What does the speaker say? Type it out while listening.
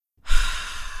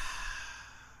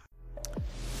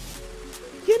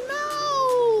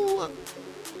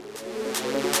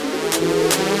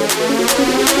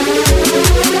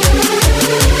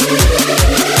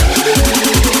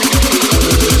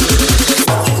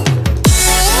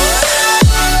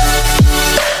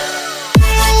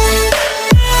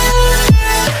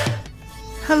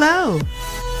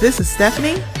This is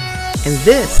Stephanie, and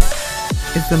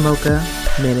this is the Mocha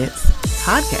Minutes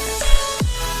Podcast.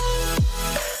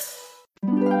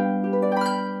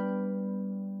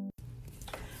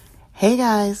 Hey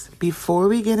guys, before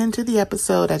we get into the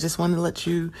episode, I just wanted to let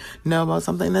you know about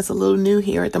something that's a little new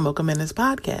here at the Mocha Minutes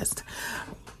Podcast.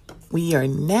 We are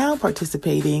now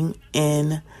participating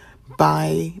in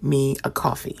Buy Me a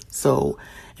Coffee. So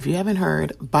if you haven't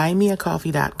heard,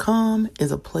 buymeacoffee.com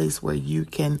is a place where you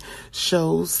can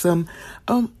show some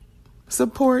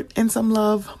support and some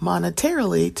love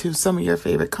monetarily to some of your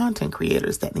favorite content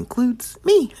creators. That includes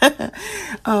me.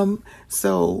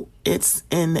 So it's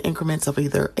in the increments of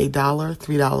either $1,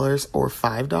 $3, or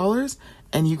 $5,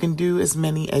 and you can do as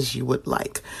many as you would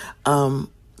like.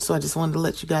 So I just wanted to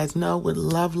let you guys know, would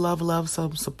love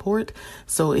some support.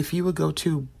 So if you would go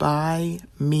to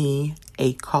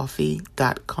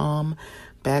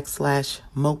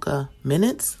buymeacoffee.com/Mocha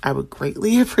Minutes, I would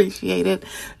greatly appreciate it.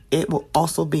 It will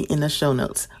also be in the show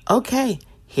notes. Okay,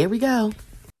 here we go.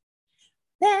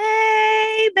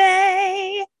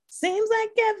 Baby, seems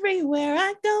like everywhere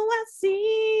I go, I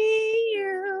see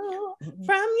you.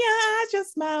 From your eyes, your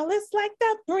smile is like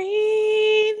I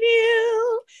breathe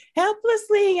you.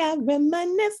 Helplessly, I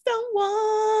reminisce, don't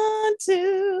want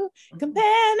to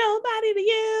compare nobody to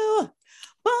you.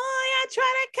 Boy, I try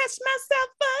to catch myself,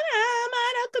 but I'm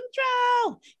out of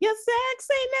control. Your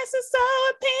sexiness is so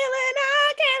appealing,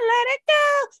 I can't let it go.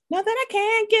 Now that I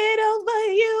can't get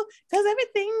over you, cause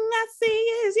everything I see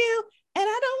is you, and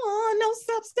I don't want no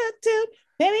substitute.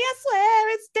 Baby, I swear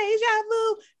it's deja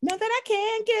vu. Now that I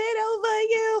can't get over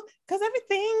you, cause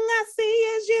everything I see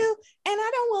is you, and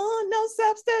I don't want no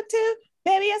substitute.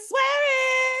 Baby, I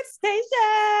swear it's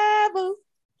deja vu.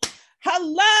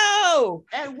 Hello,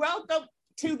 and welcome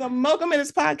to the Mocha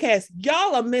Minutes Podcast.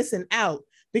 Y'all are missing out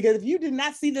because if you did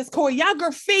not see this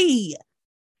choreography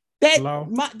that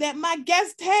my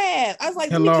guest had, I was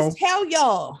like, let me just tell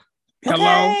y'all.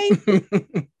 Okay?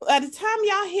 By the time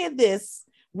y'all hear this,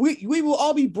 we will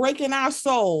all be breaking our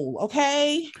soul,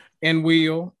 okay? And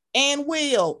will and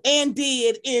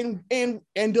did and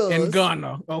does and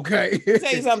gonna, okay.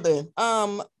 Tell you something.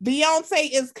 Beyonce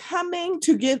is coming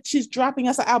she's dropping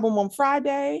us an album on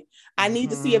Friday. I need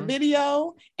to see a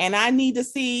video, and I need to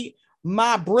see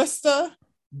my Brista,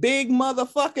 big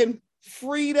motherfucking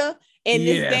Frida in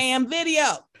this damn video.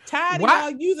 Tired of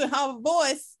y'all using her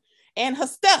voice and her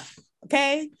stuff,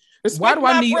 okay? Why do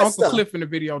I need Uncle Cliff in the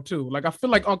video too? Like, I feel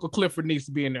like Uncle Clifford needs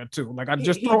to be in there too. Like, I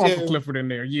just throw Uncle Clifford in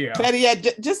there. Yeah. Better yet,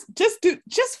 just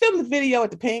film the video at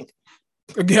the Pink.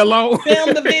 Hello.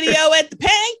 Film the video at the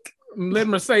Pink. Let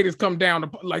Mercedes come down to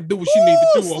do what she needs to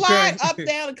do. Okay. Slide up,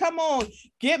 down, and come on.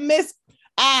 Get Miss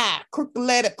I. Crook the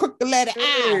letter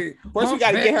I. First, we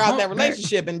got to get her out of that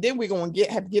relationship, and then we're gonna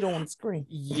have to get on the screen.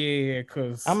 Yeah,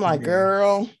 because I'm like,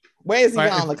 girl, where's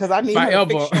Iyanla? Because I need her to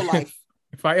fix your life.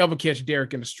 If I ever catch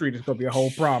Derek in the street, it's gonna be a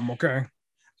whole problem, okay?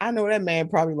 I know that man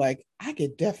probably like, I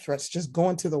get death threats just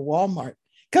going to the Walmart.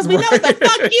 Because we know what the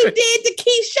fuck you did to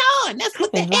Keyshawn. That's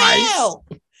what the hell.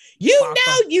 You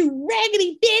know, you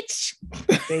raggedy bitch.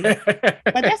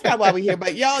 But that's not why we're here.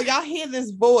 But y'all hear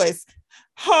this voice.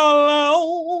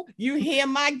 Hello. You hear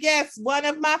my guest, one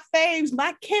of my faves,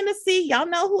 my Tennessee. Y'all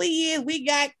know who he is. We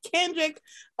got Kendrick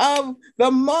of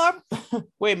the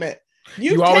Wait a minute.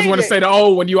 You always want to say the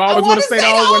old one. You always want to say the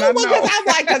old one. I know.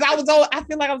 I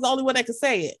feel like I was the only one that could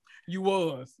say it. You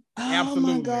was. Oh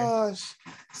absolutely. My gosh.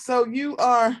 So you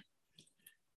are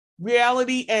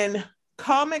reality and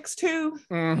comics too.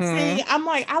 Mm-hmm. See, I'm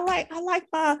like, I like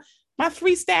my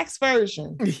 3 stacks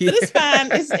version. Yeah. But it's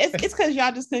fine. It's because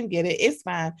y'all just couldn't get it. It's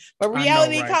fine. But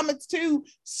reality comics too,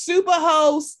 super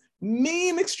host,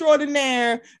 meme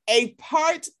extraordinaire, a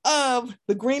part of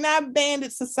the Green Eye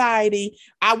Bandit Society.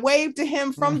 I waved to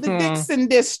him from the Dixon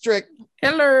District.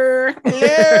 Hello.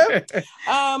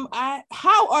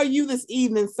 How are you this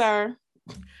evening, sir?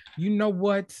 You know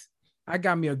what? I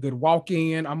got me a good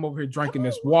walk-in. I'm over here drinking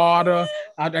this water.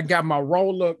 I got my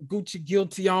roller Gucci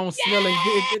Guilty on, smelling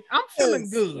good. I'm feeling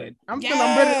good. I'm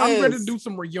ready to do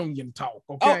some reunion talk.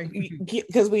 Okay,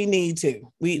 because we need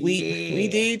to. We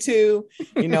need to.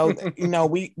 You know,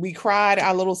 we cried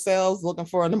our little selves looking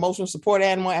for an emotional support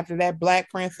animal after that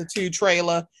Black Panther 2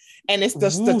 trailer, and it's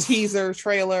just the teaser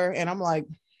trailer, and I'm like.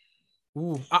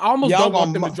 Ooh, I almost don't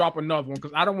want them to drop another one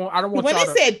because I don't want. When they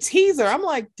said teaser, I'm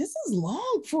like, this is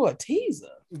long for a teaser.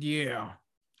 Yeah,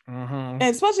 and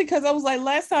especially because I was like,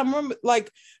 last time, remember, like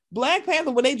Black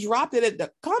Panther when they dropped it at the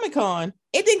Comic-Con,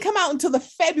 it didn't come out until the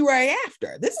February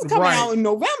after. This is coming out in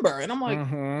November, and I'm like,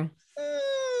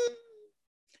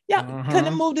 couldn't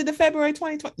have moved it to February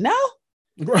 2020. No,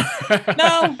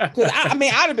 No, because I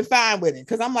mean, I'd have been fine with it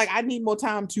because I'm like, I need more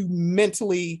time to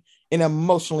mentally and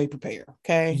emotionally prepare.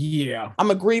 Okay. Yeah.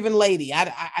 I'm a grieving lady.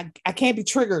 I can't be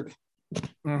triggered.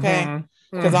 Okay.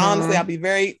 Because honestly, I'll be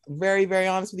very, very, very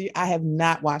honest with you. I have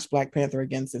not watched Black Panther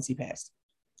again since he passed.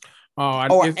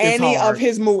 Or any of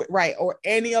his movie, right? Or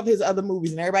any of his other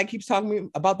movies. And everybody keeps talking to me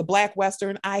about the Black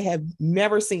Western. I have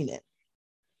never seen it.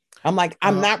 I'm like,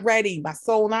 I'm not ready. My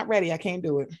soul not ready. I can't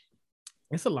do it.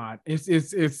 It's a lot.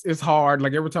 It's hard.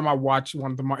 Like every time I watch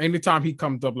one of them, anytime he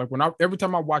comes up, like every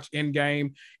time I watch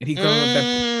Endgame and he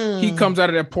comes out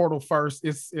of that portal first,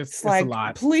 it's like, a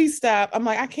lot. Please stop. I'm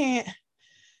like, I can't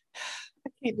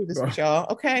do this with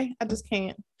y'all. Okay, I just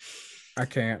can't. I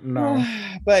can't. No.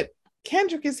 But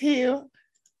Kendrick is here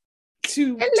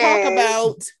to talk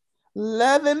about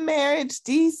Love and Marriage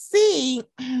DC,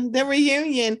 the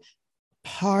reunion,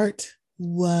 part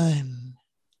 1.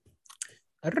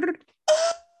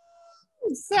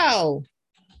 So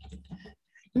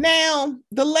now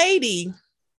the lady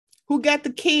who got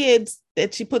the kids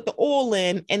that she put the oil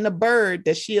in and the bird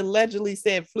that she allegedly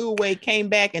said flew away, came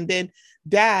back and then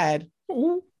died.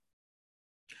 Ooh.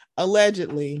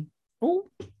 Allegedly.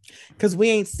 Because we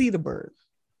ain't see the bird.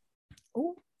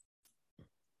 Ooh.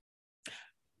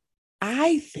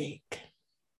 I think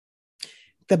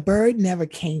the bird never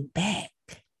came back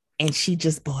and she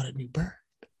just bought a new bird.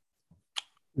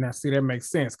 Now, see, that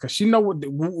makes sense because we know what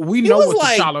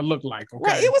T'Challa looked like.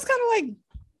 Okay? Right, it was kind of like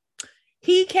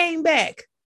he came back,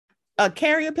 a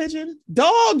carrier pigeon.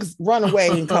 Dogs run away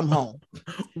and come home.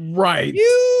 Right.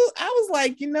 I was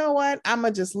like, you know what? I'm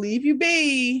gonna just leave you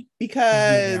be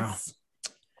because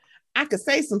I could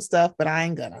say some stuff, but I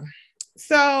ain't gonna.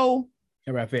 So,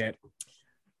 how about that?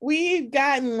 We've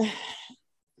gotten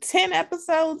 10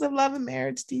 episodes of Love and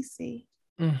Marriage DC.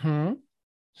 Mm-hmm.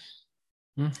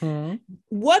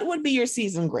 What would be your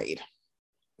season grade?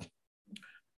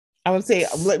 I would say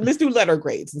let's do letter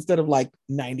grades instead of like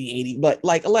 90, 80, but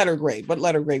like a letter grade. What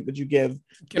letter grade would you give?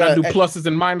 Can I do pluses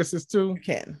and minuses too? You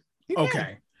can.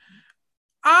 Okay.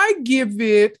 I give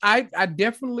it, I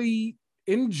definitely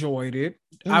enjoyed it.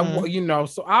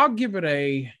 So I'll give it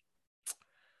I'm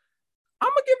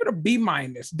gonna give it a B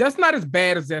minus. That's not as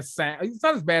bad as that sounds. It's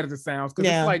not as bad as it sounds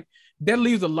because it's like that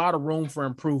leaves a lot of room for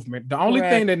improvement. The only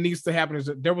thing that needs to happen is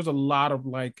that there was a lot of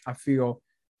like, I feel,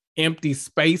 empty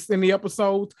space in the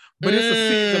episodes, but it's a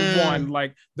season 1.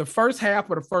 Like the first half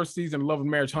of the first season of Love and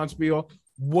Marriage Huntsville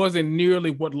wasn't nearly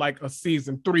what like a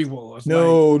season 3 was.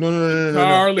 No.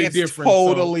 Entirely different.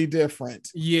 Totally different.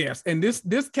 Yes, and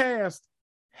this cast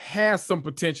has some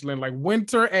potential, and like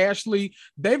Winter, Ashley,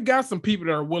 they've got some people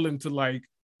that are willing to like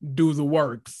do the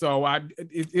work. So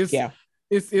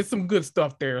it's some good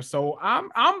stuff there. So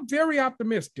I'm very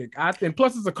optimistic. And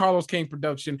plus it's a Carlos King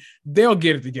production. They'll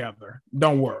get it together.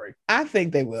 Don't worry. I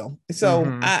think they will. So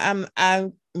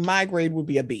my grade would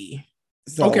be a B.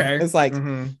 So okay. It's like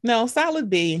no, solid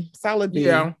B.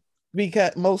 Yeah.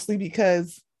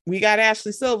 Because we got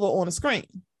Ashley Silver on the screen.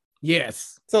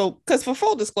 Yes. So because for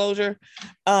full disclosure,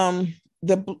 the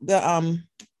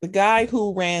guy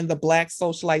who ran the Black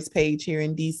Socialites page here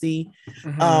in DC,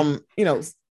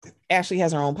 Ashley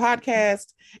has her own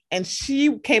podcast and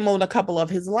she came on a couple of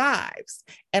his lives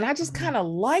and I just kind of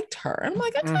liked her. I'm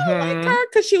like, I kind of liked her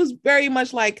because she was very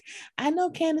much like, I know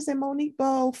Candace and Monique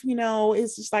both,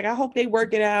 it's just like, I hope they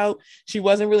work it out. She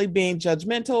wasn't really being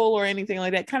judgmental or anything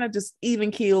like that, kind of just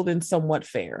even keeled and somewhat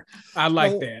fair. I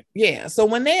like that. Yeah. So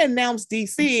when they announced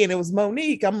DC and it was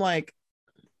Monique, I'm like,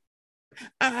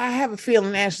 I have a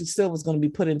feeling Ashley Silver was going to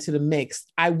be put into the mix.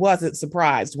 I wasn't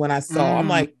surprised when I saw, I'm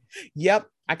like, yep,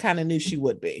 I kind of knew she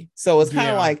would be. So it's kind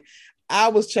of like I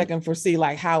was checking for see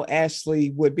like how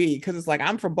Ashley would be because it's like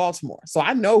I'm from Baltimore, so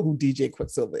I know who DJ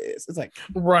Quicksilver is. It's like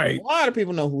a lot of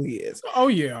people know who he is. Oh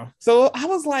yeah. So I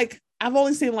was like, I've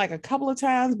only seen like a couple of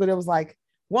times, but it was like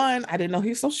one, I didn't know he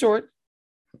was so short.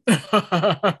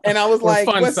 And I was like,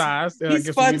 fun size.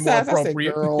 He's fun size. I said,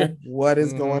 girl, what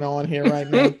is going on here right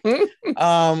now?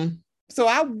 So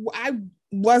I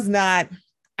was not.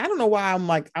 I don't know why I'm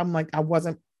like I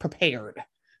wasn't prepared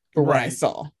for what I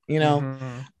saw,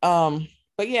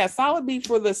 but yeah, solid B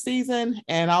for the season.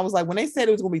 And I was like, when they said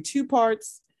it was gonna be 2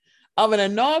 parts of an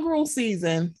inaugural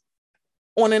season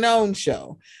on an own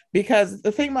show, because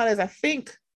the thing about it is I'm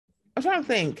trying to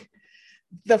think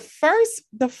the first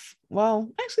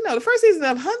season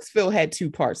of Huntsville had 2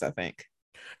 parts, I think.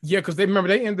 Yeah, because they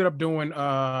ended up doing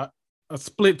a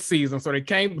split season, so they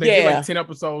did like 10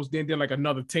 episodes, then did like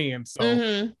another 10.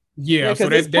 So yeah, so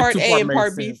this part A and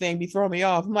part sense. B thing be throwing me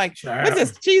off. I'm like, what's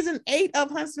this? Season 8 of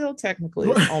Huntsville? Technically,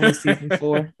 it's only season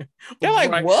 4. They're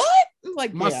like, what? I'm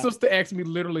like, my sister asked me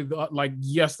literally like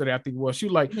yesterday, I think it was. She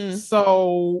was like,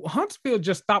 so Huntsville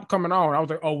just stopped coming on. I was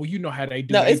like, oh, well, you know how they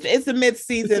do. No, it's a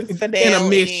mid-season finale.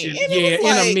 Intermission. And yeah,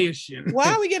 like, intermission.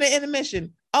 Why are we getting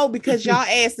intermission? Oh, because y'all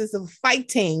asses are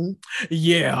fighting.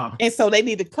 Yeah. And so they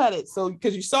need to cut it. So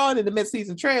because you saw it in the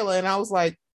mid-season trailer, and I was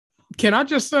like, can I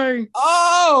just say,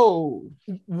 oh,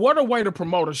 what a way to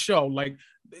promote a show. Like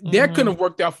that couldn't have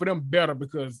worked out for them better,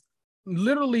 because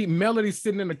literally Melody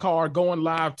sitting in the car going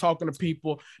live talking to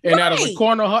people, and out of the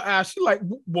corner of her eye she's like,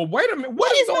 well, wait a minute,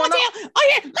 what is going on? Oh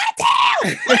yeah,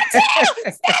 Martell,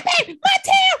 stop it,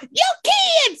 Martell, you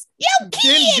kids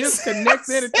disconnect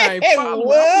anything.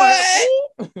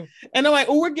 And I'm like,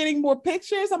 oh, we're getting more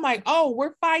pictures. I'm like, oh,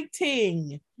 we're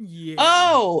fighting. Yeah.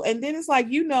 Oh, and then it's like,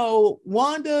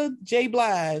 Wanda J.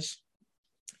 Blige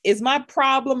is my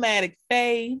problematic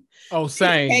fae. Oh,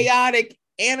 same. Chaotic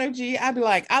energy. I'd be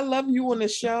like, I love you on the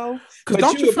show, because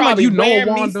don't you feel like you know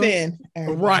Wanda?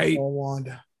 Right.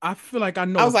 Wanda. I feel like I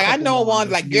know. I was like, I know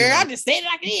Wanda. Like, girl, I'm just saying it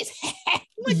like it is.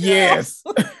 Like, yes.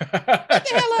 Shut the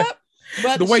hell up.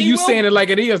 But the way you saying it like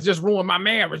it is just ruined my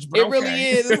marriage. But it really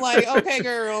is. It's like, okay,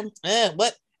 girl,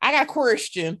 but I got a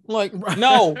question. Like,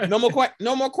 no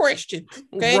more question.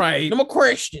 Okay, right? No more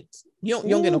questions. You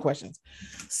don't get no questions.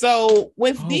 So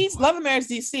with these Love and Marriage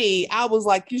DC, I was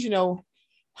like,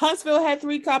 Huntsville had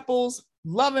 3 couples.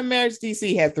 Love and Marriage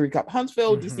DC had 3 couples.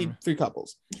 Huntsville DC 3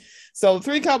 couples. So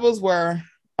 3 couples were,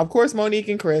 of course, Monique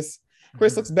and Chris.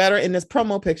 Chris looks better in this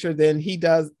promo picture than he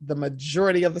does the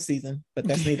majority of the season, but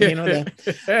that's neither here nor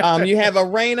there. You have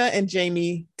Arena and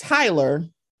Jamie Tyler,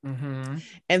 and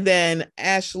then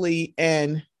Ashley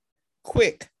and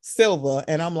Quick Silva.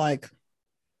 And I'm like,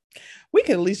 we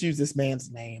can at least use this man's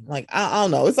name. Like, I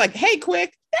don't know. It's like, hey,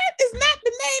 Quick, that is not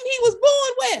the name he was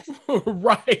born with.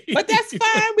 Right. But that's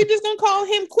fine. We're just going to call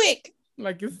him Quick.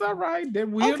 Like, it's all right.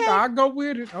 Then I'll go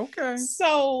with it. Okay.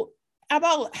 So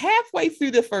about halfway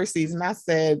through the first season, I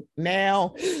said,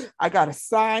 now I got to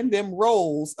sign them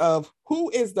roles of who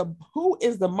is the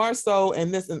Marceau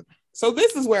and this. And so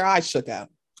this is where I shook out.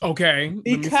 Okay.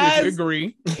 Because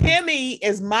agree. Kimmy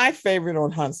is my favorite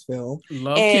on Huntsville.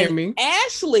 Love Kimmy.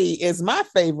 Ashley is my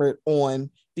favorite on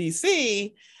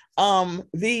DC.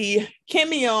 The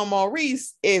Kimmy on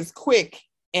Maurice is Quick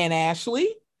and Ashley.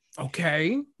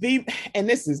 Okay.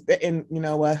 And you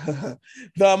know what?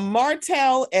 The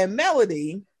Martell and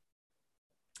Melody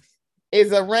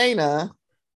is Arena.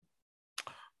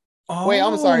 Oh. Wait,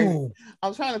 I'm sorry.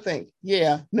 I'm trying to think.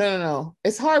 Yeah. No.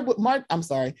 It's hard with I'm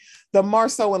sorry. The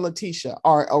Marceau and Letitia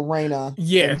are Arena.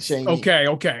 Yes. And Jamie.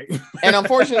 Okay. And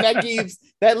unfortunately,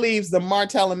 that leaves the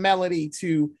Martell and Melody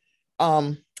to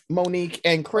Monique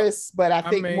and Chris. But I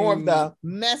think more of the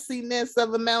messiness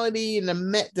of a Melody and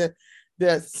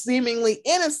the seemingly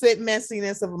innocent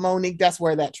messiness of Monique, that's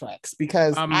where that tracks,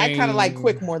 because I kind of like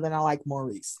Quick more than I like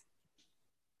Maurice.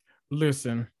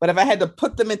 Listen. But if I had to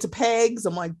put them into pegs,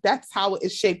 I'm like, that's how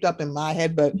it's shaped up in my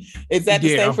head. But is that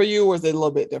the same for you, or is it a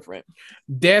little bit different?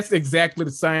 That's exactly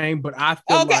the same, but I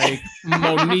feel like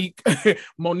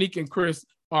Monique and Chris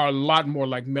are a lot more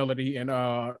like Melody and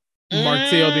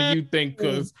Martell than you think,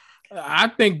 because I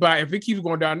think if it keeps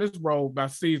going down this road by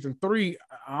season 3,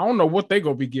 I don't know what they're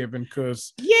gonna be giving.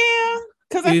 Because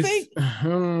I think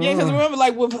because remember,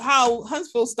 like with how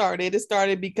Huntsville started, it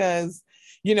started because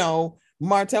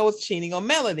Martell was cheating on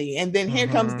Melody, and then here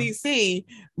comes DC.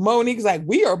 Monique's like,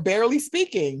 we are barely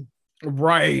speaking.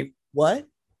 Right. What?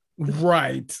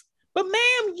 Right. But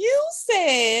ma'am, you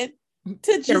said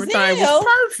to Giselle, everything was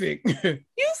perfect.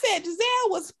 You said Giselle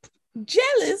was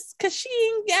jealous because she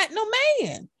ain't got no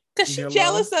man. Because she's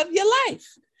jealous of your life.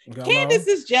 Hello? Candace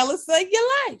is jealous of your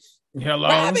life. Hello.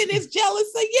 Robin is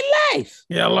jealous of your life.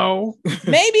 Hello.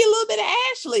 Maybe a little bit of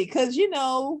Ashley, because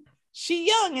she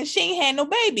young and she ain't had no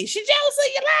baby. She jealous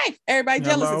of your life. Everybody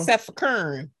jealous except for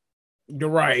Kern. You're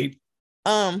right.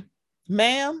 Ma'am,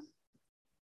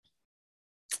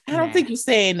 I don't think you're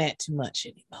saying that too much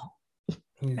anymore.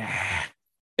 Nah.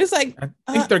 It's like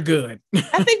I think they're good.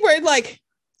 I think we're like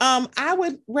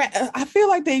I feel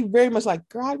like they very much like,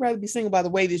 girl, I'd rather be single by the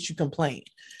way that you complain.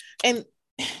 And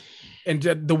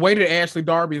the way that Ashley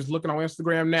Darby is looking on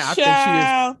Instagram now, I think she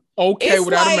is okay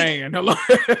without a man. Hello.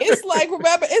 It's like,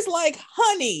 remember, it's like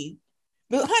Honey,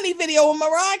 the Honey video with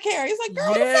Mariah Carey. It's like,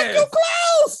 girl, the fuck you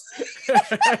close.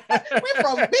 We're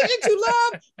from vision to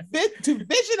love to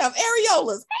vision of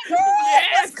areolas. Hey, girl,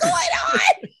 what's going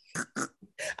on?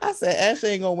 I said, Ashley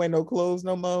ain't gonna wear no clothes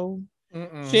no more.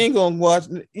 She ain't gonna watch,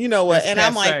 you know what? And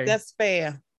I'm like, that's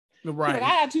fair. Right. Like, I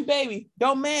had 2 babies.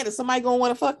 Don't matter. Somebody gonna want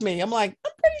to fuck me. I'm like,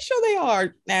 I'm pretty sure they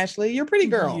are, Ashley. You're a pretty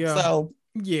girl. Yeah. So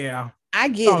yeah, I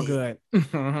get all it. good.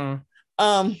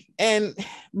 And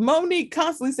Monique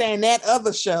constantly saying that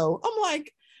other show. I'm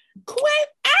like, quit.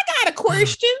 I got a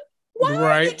question. Why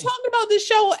are you talking about this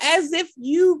show as if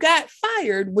you got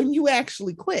fired when you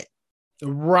actually quit?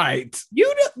 Right.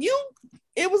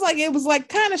 It was like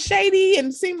kind of shady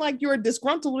and seemed like you're a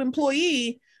disgruntled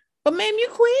employee, but ma'am, you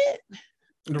quit.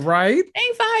 Right.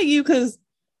 Ain't fire you because,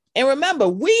 and remember,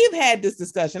 we've had this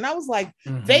discussion. I was like,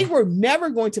 they were never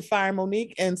going to fire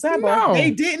Monique, and sidebar, they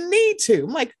didn't need to.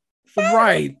 I'm like,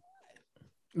 right.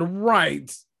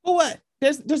 For what?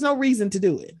 There's no reason to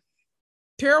do it.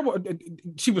 Terrible.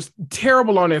 She was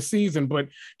terrible on that season, but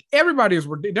there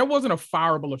wasn't a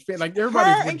fireable offense. Like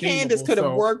everybody and Candace could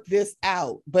have worked this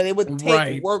out, but it would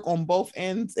take work on both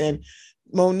ends. And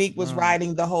Monique was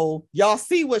riding the whole, y'all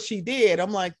see what she did.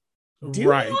 I'm like, do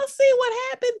y'all see what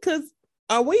happened? Because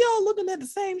are we all looking at the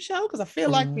same show? Because I feel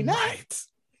like we're not. Right.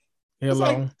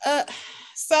 Hello. Like,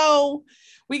 so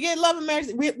we get Love and Marriage.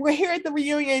 We're here at the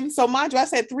reunion. So mind you, I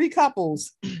said 3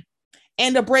 couples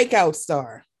and a breakout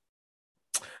star.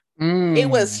 It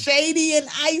was shady and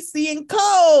icy and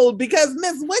cold because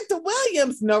Miss Winter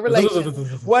Williams, no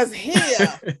relation, was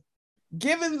here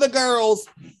giving the girls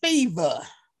fever.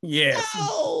 Yes,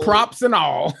 props and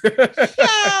all. Child,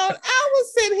 I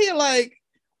was sitting here like,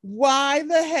 why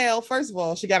the hell? First of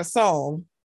all, she got a song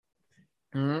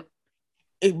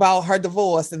about her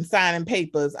divorce and signing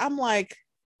papers. I'm like,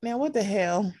 man, what the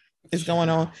hell is going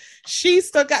on? She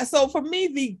stuck out. So for me,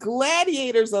 the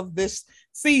gladiators of this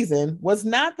season was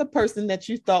not the person that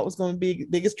you thought was going to be the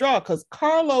biggest draw, because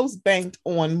Carlos banked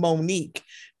on Monique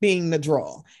being the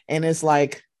draw, and it's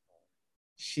like,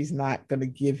 she's not going to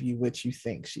give you what you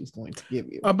think she's going to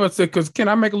give you. But because can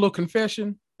I make a little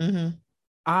confession?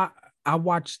 I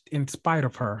watched in spite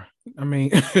of her. I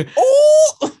mean,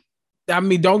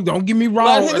 don't get me wrong.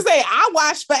 I was going to say, I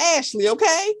watched for Ashley,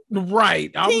 okay?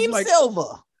 Right. Team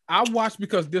Silver. I watched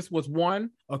because this was 1,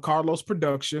 a Carlos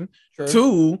production. True.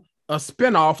 2, a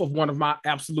spinoff of one of my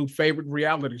absolute favorite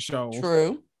reality shows.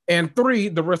 True. And 3,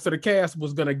 the rest of the cast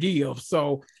was gonna give.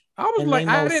 So I was like,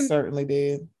 I didn't certainly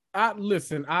did.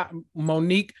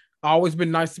 Monique always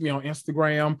been nice to me on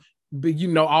Instagram, but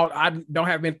I don't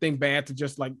have anything bad to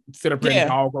just like sit up and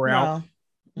dog her out.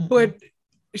 But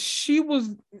she was.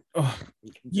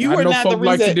 You were not the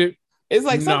reason. It's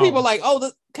like some people like,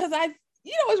 because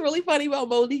it's really funny about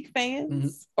Monique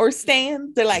fans or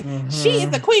stans. They're like, she is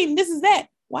the queen. This is that.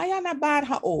 Why y'all not buying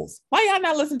her O's? Why y'all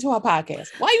not listening to her podcast?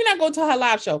 Why you not going to her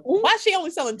live show? Why is she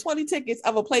only selling 20 tickets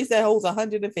of a place that holds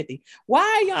 150?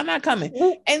 Why y'all not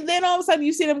coming? And then all of a sudden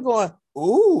you see them going,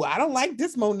 ooh, I don't like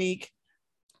this, Monique.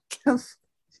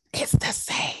 It's the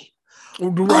same.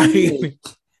 Right.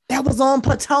 That was on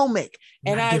Potomac.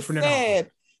 And I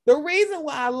said, the reason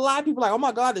why a lot of people are like, oh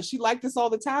my God, does she like this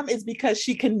all the time? Is because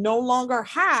she can no longer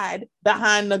hide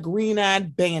behind the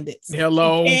green-eyed bandits.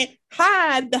 Hello. She can't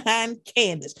hide behind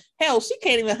Candace. Hell, she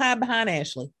can't even hide behind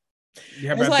Ashley.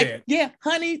 It's like, that? Yeah,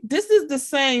 honey, this is the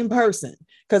same person.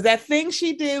 Because that thing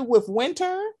she did with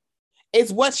Winter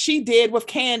is what she did with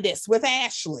Candace, with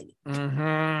Ashley.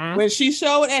 When she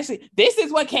showed Ashley, this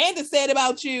is what Candace said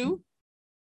about you.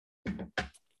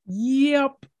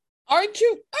 Yep. Aren't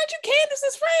you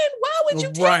Candace's friend? Why would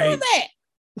you tell her that?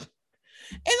 And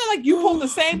then like you pulled the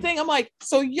same thing. I'm like,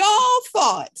 so y'all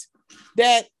thought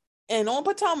that, and on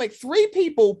Potomac, 3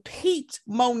 people peeped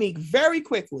Monique very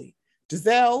quickly.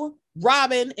 Giselle,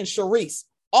 Robin, and Charisse.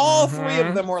 All 3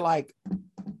 of them were like,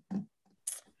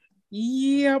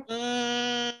 yep.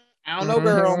 I don't know,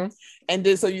 girl. And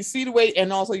then so you see the way,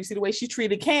 and also you see the way she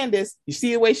treated Candace. You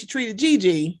see the way she treated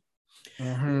Gigi.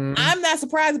 I'm not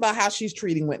surprised about how she's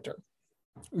treating Winter.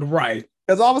 Right.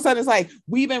 Because all of a sudden it's like,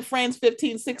 we've been friends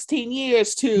 15, 16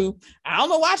 years to, I don't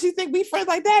know why she think we friends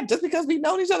like that, just because we've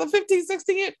known each other 15,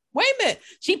 16 years. Wait a minute.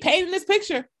 She paid in this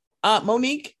picture.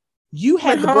 Monique, you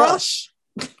had the brush.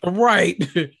 Right.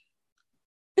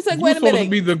 It's like, wait a minute. To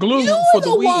be the glue you for were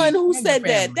the one who said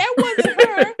that. That wasn't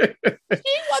her.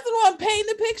 She wasn't the one painting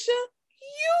the picture.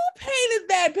 You painted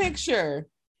that picture.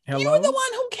 Hello? You were the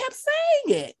one who kept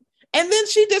saying it. And then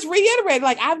she just reiterated,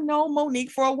 like, I've known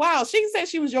Monique for a while. She said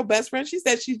she was your best friend. She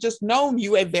said she's just known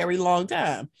you a very long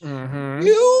time.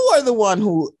 You are the one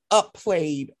who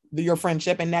upplayed your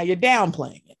friendship, and now you're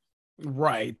downplaying it.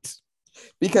 Right.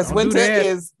 Because Winter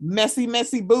is messy,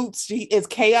 messy boots. She is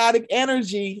chaotic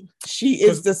energy. She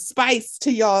is the spice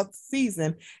to y'all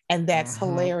season. And that's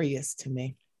hilarious to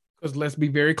me. Because let's be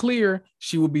very clear,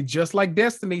 she will be just like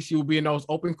Destiny. She will be in those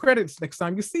open credits next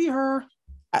time you see her.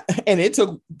 And it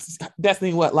took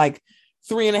Destiny, what, like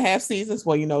 3.5 seasons.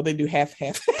 Well, you know, they do half.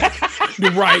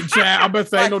 Right, child. I bet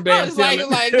say no damn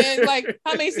like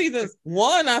how many seasons?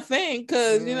 1, I think,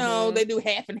 because you know they do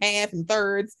half and half and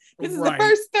thirds. This is the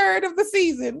first third of the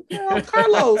season. Girl,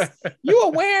 Carlos, you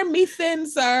are wearing me thin,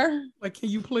 sir. Like, can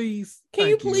you please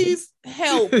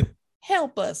help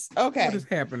us? Okay, what is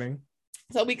happening?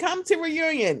 So we come to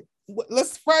reunion.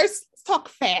 Let's first talk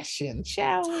fashion,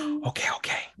 shall we?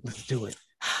 Okay, let's do it.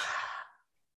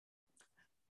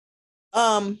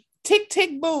 Tick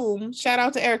Tick Boom, shout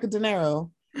out to Erica De Niro.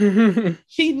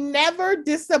 She never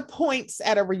disappoints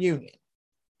at a reunion,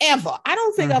 ever. I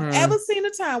don't think I've ever seen a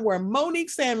time where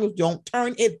Monique Samuels don't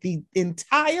turn it the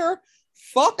entire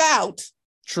fuck out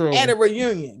at a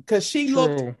reunion, because she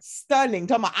looked stunning.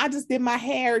 Talking about, I just did my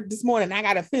hair this morning, I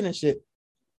gotta finish it.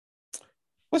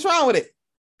 What's wrong with it?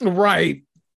 Right.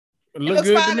 It looks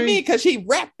fine to me because she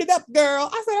wrapped it up, girl.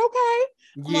 I said, okay.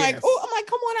 I'm like,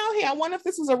 come on out here. I wonder if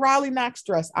this was a Riley Knox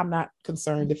dress. I'm not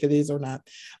concerned if it is or not.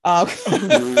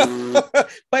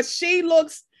 But she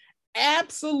looks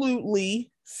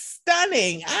absolutely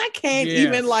stunning. I can't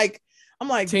even I'm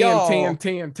like, 10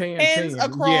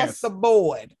 across the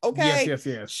board. Okay.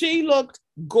 Yes. She looked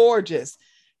gorgeous.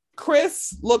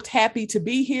 Chris looked happy to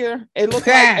be here. It looked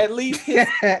like at least his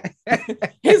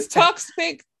tux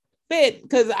fit,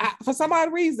 because for some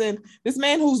odd reason, this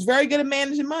man who's very good at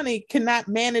managing money cannot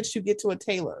manage to get to a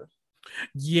tailor.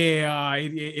 Yeah,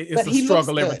 it's a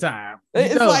struggle every time.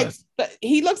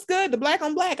 He looks good. The black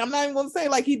on black. I'm not even gonna say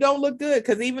like he don't look good,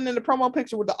 because even in the promo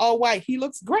picture with the all white, he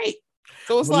looks great.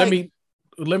 So it's let me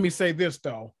say this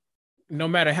though. No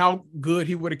matter how good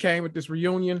he would have came at this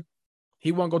reunion,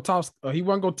 he wasn't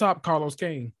gonna top Carlos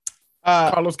King.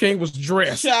 Carlos King was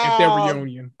dressed at their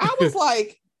reunion. I was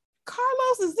like,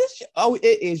 Carlos, is this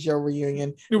it is your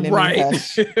reunion, right? I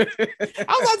was about to say,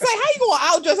 how you gonna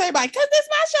outdress everybody? Because this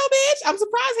my show, bitch. I'm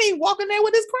surprised he ain't walking there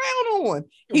with his crown on.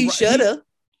 He should have.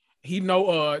 He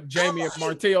know Jamie and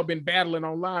Martell been battling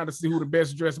online to see who the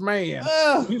best dressed man.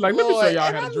 He's like, let me show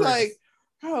y'all how to dress. Like,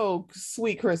 oh,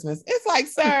 sweet Christmas. It's like,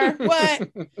 sir, what?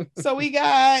 So we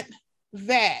got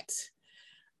that.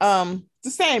 The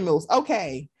Samuels,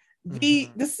 okay. The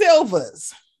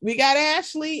Silvers. We got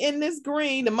Ashley in this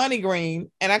green, the money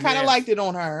green, and I kind of liked it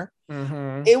on her.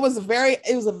 It was a very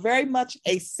much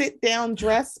a sit down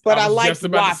dress, but I liked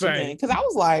watching it because I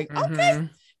was like, okay,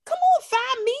 come on,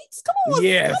 Thigh Meats, come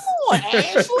on,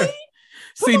 Ashley.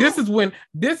 See, this is when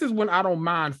I don't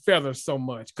mind feathers so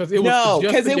much, because it was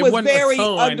very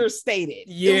understated.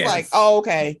 Yeah, it was like, oh,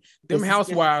 okay. Them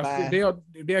housewives, they'll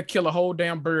kill a whole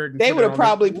damn bird. They would have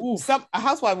a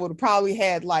housewife would have probably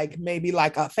had maybe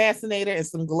a fascinator and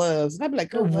some gloves, and I'd be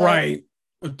like, right,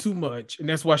 too much, and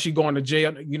that's why she going to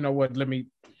jail. You know what? Let me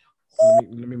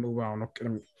move on. Okay,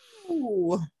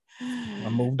 I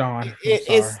moved on.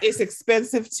 It's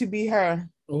expensive to be her.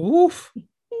 Oof.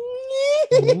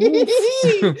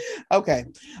 Okay.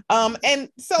 And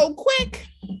so quick,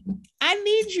 I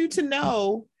need you to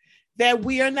know that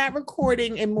we are not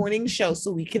recording a morning show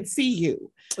so we can see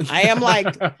you. I am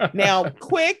like, now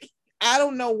quick, I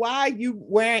don't know why you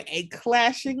wearing a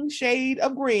clashing shade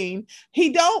of green.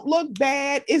 He don't look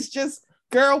bad. It's just,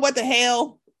 girl, what the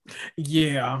hell?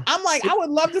 Yeah. I'm like, I would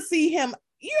love to see him.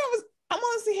 I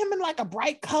want to see him in like a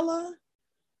bright color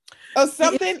or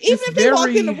something. Even if they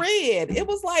walked in the red, it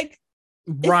was like,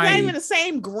 it's not even the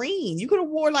same green. You could have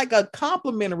wore like a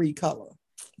complementary color.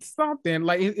 Something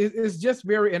like it's just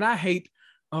very, and I hate.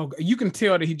 Oh, you can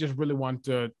tell that he just really wanted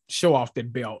to show off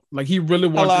that belt. Like he really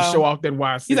wanted to show off that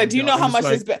YC. He's like, do you know how much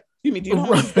this belt? Do you know how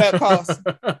much this belt costs?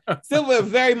 Silver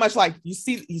very much like you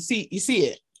see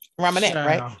it around my neck,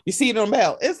 right? You see it on the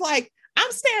belt. It's like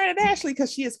I'm staring at Ashley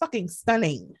because she is fucking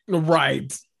stunning.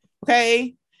 Right.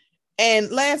 Okay. And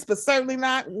last but certainly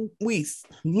not least,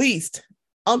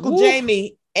 Uncle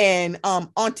Jamie and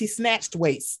Auntie Snatched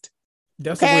Waist.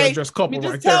 That's a well-dressed couple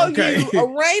right there. Okay.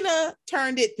 Arena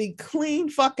turned it the clean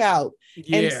fuck out.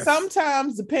 Yes. And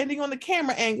sometimes, depending on the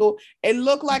camera angle, it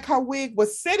looked like her wig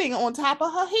was sitting on top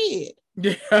of her head.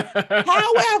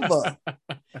 However,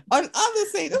 on other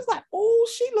scenes, it's like, oh,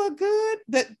 she looked good.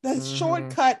 The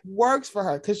shortcut works for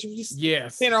her because you see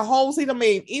her whole scene. I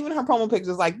mean, even her promo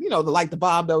pictures, like the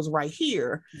bob that was right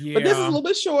here. Yeah. But this is a little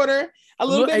bit shorter, a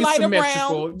little bit lighter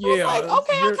brown. Yeah, I was like,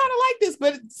 okay, I kind of like this,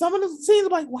 but some of the scenes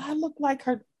are like, why I look like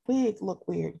her wig look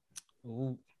weird.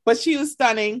 Ooh. But she was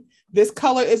stunning. This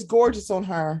color is gorgeous on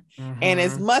her. And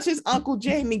as much as Uncle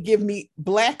Jamie give me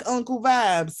black uncle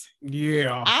vibes,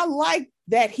 I like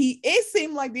that it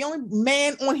seemed like the only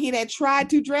man on here that tried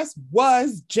to dress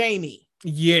was Jamie.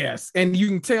 Yes. And you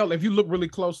can tell if you look really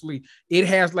closely, it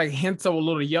has like hints of a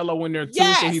little yellow in there too.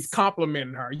 So he's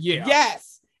complimenting her. Yeah.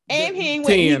 Yes. And he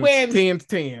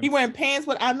wearing pants,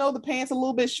 but I know the pants a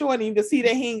little bit short, and you can see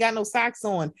that he ain't got no socks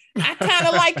on. I kind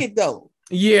of like it though.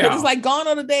 Yeah, it's like gone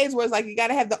are the days where it's like you got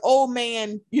to have the old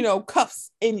man,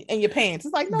 cuffs in your pants.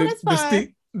 It's like, no, that's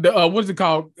fine. What's it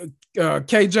called?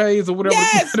 KJs or whatever.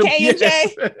 Yes,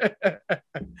 KJ.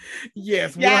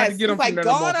 Yes, we don't have to get them. It's like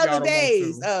gone are the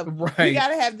days. Right. You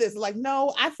gotta have this. Like,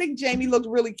 no, I think Jamie looked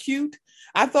really cute.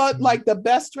 I thought like the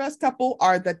best dressed couple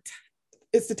are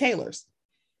it's the Taylors.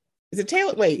 Is it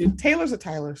Taylor? Wait, Taylor's or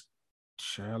Tyler's?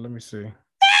 Child, let me see.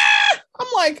 I'm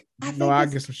like, I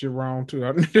get some shit wrong too.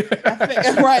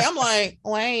 Right. I'm like,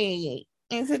 wait,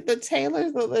 is it the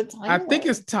Taylors or the Tyler's? I think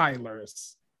it's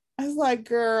Tyler's. I was like,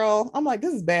 girl, I'm like,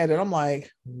 this is bad. And I'm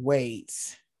like, wait.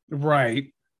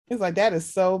 Right. It's like, that is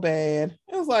so bad.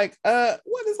 It was like,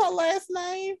 what is her last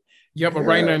name? Yep,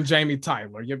 Raina and Jamie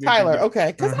Tyler. Yep, Tyler,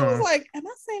 okay. Because I was like, am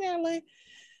I saying that like,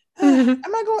 am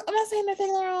I saying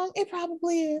anything wrong? It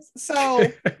probably is. So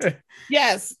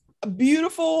yes,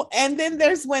 beautiful. And then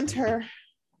there's Winter.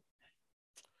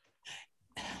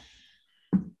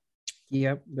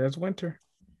 Yep, there's Winter.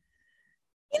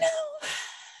 In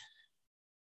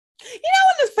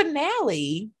the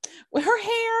finale, with her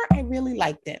hair, I really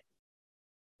liked it.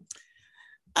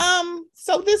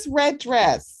 So this red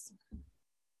dress,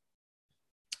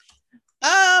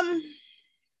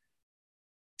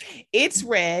 it's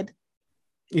red.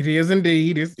 It is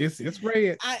indeed. It's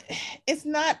red. It's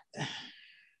not.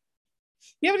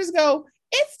 You ever just go,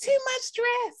 it's too much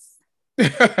dress.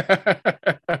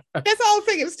 That's all I'm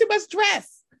thinking. It's too much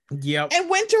dress. Yep. And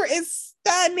Winter is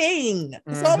stunning.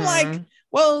 Mm-hmm. So I'm like,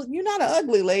 well, you're not an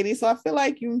ugly lady, so I feel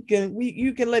like you can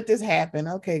let this happen.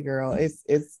 Okay, girl. It's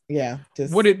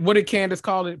just what did Candace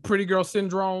call it? Pretty girl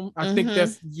syndrome. I think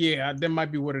that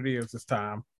might be what it is this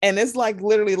time. And it's like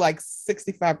literally like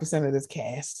 65% of this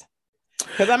cast.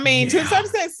 Because I mean, to some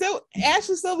extent,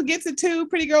 Ashley Silver gets it too,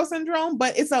 pretty girl syndrome,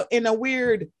 but it's in a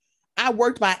weird. I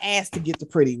worked my ass to get to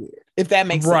pretty weird, if that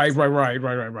makes sense.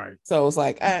 Right. So it's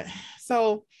like,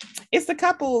 so it's the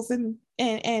couples and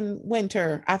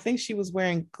Winter. I think she was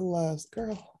wearing gloves.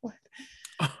 Girl, what?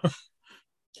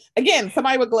 Again,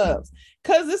 somebody with gloves.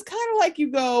 Because it's kind of like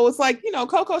it's like,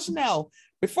 Coco Chanel.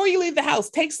 Before you leave the house,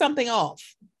 take something off.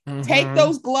 Mm-hmm. Take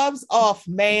those gloves off,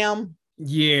 ma'am.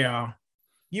 Yeah.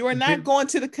 You are not going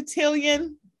to the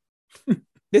cotillion.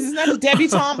 This is not a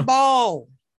debutante ball.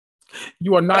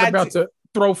 You are not about to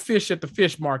throw fish at the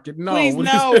fish market. No. Please,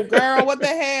 no, girl. What the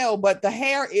hell? But the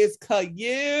hair is cute.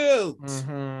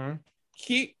 Mm-hmm.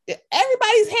 Cute.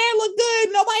 Everybody's hair looked good.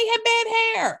 Nobody had bad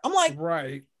hair. I'm like,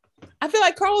 right. I feel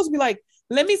like Carlos would be like,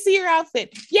 let me see your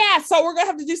outfit. Yeah, so we're going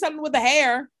to have to do something with the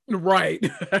hair. Right.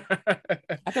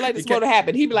 I feel like this is going to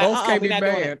happen. He'd be like, can't be not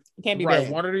bad. Doing it. It can't be right.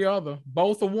 bad. One or the other.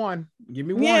 Both or one. Give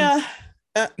me one.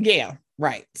 Yeah.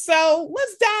 Right. So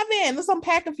let's dive in. Let's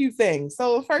unpack a few things.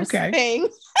 So the first thing,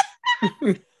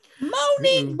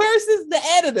 Monique versus the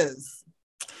editors.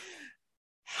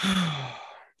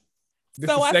 This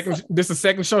is the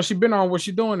second show she's been on where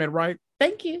she's doing it, right?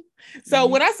 Thank you. So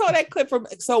when I saw that clip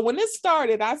when it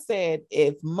started, I said,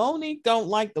 if Monique don't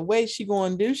like the way she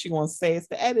going to do, she going to say it's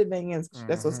the editing and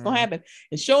that's what's going to happen.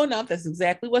 And sure enough, that's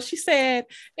exactly what she said.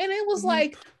 And it was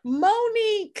like,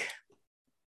 Monique,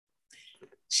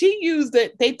 she used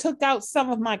it. They took out some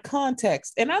of my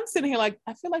context. And I'm sitting here like,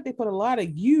 I feel like they put a lot of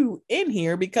you in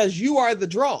here because you are the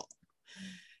draw.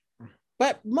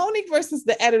 But Monique versus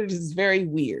the editors is very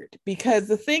weird because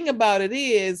the thing about it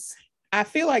is, I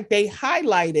feel like they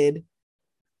highlighted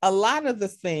a lot of the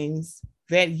things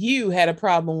that you had a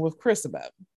problem with Chris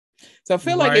about. So I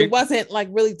feel like it wasn't like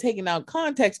really taking out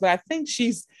context, but I think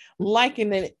she's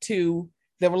likening it to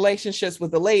the relationships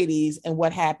with the ladies and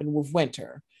what happened with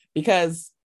Winter. Because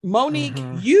Monique,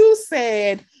 you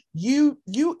said you,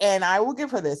 and I will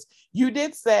give her this. You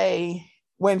did say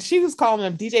when she was calling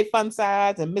them DJ Fun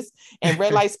Size and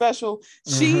Red Light Special,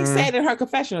 she said in her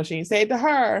confessional, she said to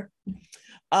her,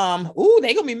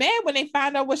 they gonna be mad when they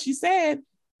find out what she said.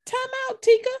 Time out,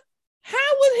 Tika. How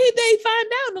would they find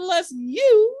out unless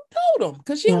you told them?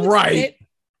 Because she only said it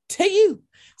to you.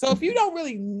 So if you don't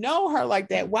really know her like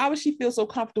that, why would she feel so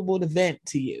comfortable to vent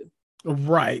to you?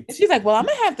 Right. And she's like, well, I'm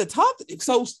gonna have to talk.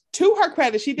 So to her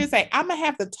credit, she did say, I'm gonna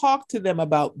have to talk to them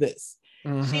about this.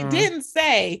 She didn't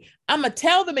say, I'm gonna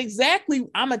tell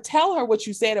her what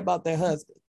you said about their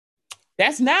husband.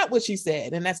 That's not what she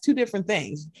said. And that's two different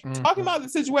things. Talking about the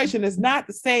situation is not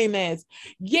the same as,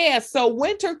 so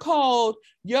Winter called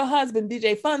your husband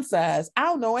DJ Fun Size. I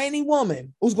don't know any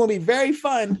woman who's going to be very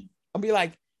fun. I'll be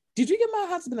like, did you give my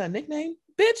husband a nickname?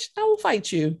 Bitch, I will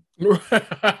fight you. And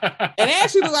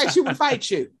Ashley looked like she would fight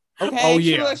you. Okay? Oh, yeah.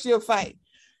 She looked like she'll fight.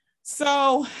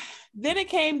 So then it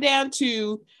came down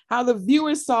to how the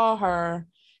viewers saw her,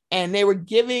 and they were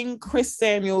giving Chris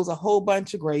Samuels a whole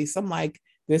bunch of grace. I'm like,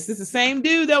 this is the same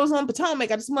dude that was on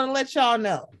Potomac. I just want to let y'all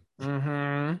know.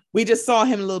 Mm-hmm. We just saw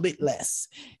him a little bit less.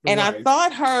 And Right. I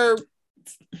thought her,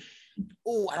 I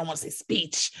don't want to say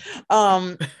speech,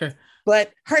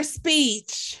 but her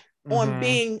speech on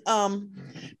being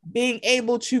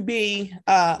able to be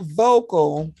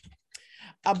vocal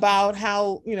about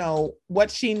how, you know,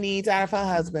 what she needs out of her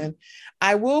husband.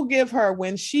 I will give her,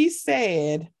 when she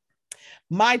said,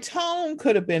 my tone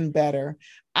could have been better,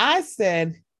 I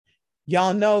said,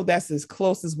 y'all know that's as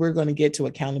close as we're going to get to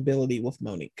accountability with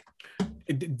Monique.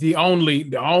 The only,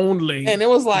 and it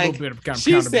was like, bit of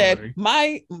she said,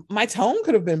 my tone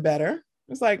could have been better.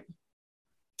 It's like,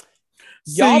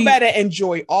 y'all better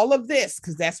enjoy all of this,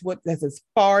 because that's as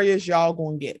far as y'all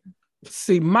gonna get.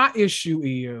 See, my issue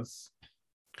is,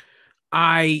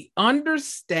 I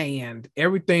understand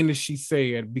everything that she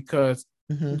said, because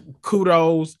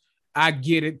kudos, I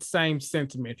get it, same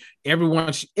sentiment.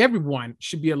 Everyone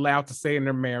should be allowed to say in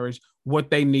their marriage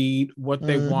what they need, what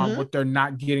they want, what they're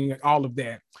not getting, all of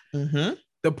that.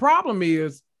 The problem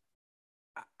is,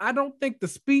 I don't think the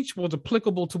speech was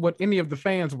applicable to what any of the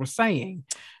fans were saying,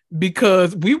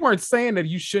 because we weren't saying that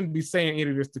you shouldn't be saying any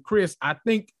of this to Chris. I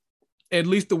think, at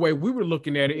least the way we were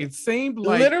looking at it, it seemed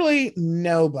like literally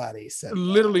nobody said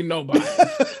literally nobody.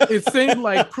 It seemed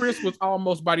like Chris was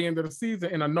almost, by the end of the season,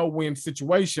 in a no-win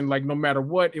situation. Like, no matter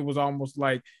what, it was almost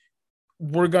like,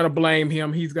 we're gonna blame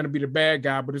him, he's gonna be the bad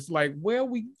guy. But it's like, well,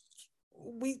 we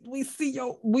see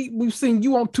we've seen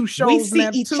you on two shows. We see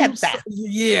each other. So,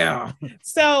 yeah.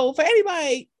 So for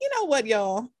anybody, you know what,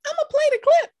 y'all? I'm gonna play the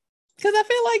clip, because I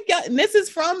feel like and this is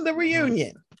from the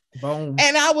reunion. Boom.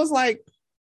 And I was like,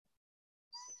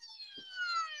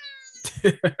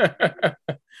 this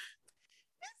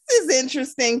is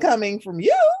interesting coming from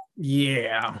you.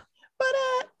 Yeah. But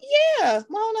yeah,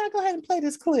 why don't I go ahead and play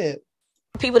this clip?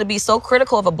 People to be so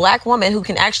critical of a Black woman who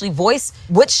can actually voice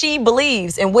what she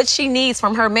believes and what she needs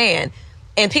from her man.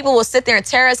 And people will sit there and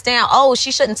tear us down. Oh,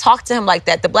 she shouldn't talk to him like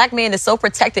that. The Black man is so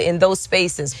protected in those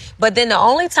spaces. But then the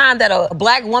only time that a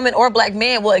Black woman or Black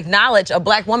man will acknowledge a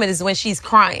Black woman is when she's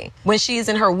crying, when she's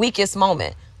in her weakest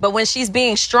moment. But when she's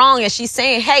being strong and she's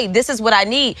saying, hey, this is what I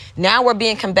need, now we're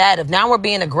being combative. Now we're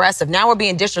being aggressive. Now we're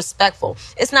being disrespectful.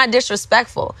 It's not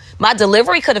disrespectful. My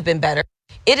delivery could have been better.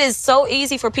 It is so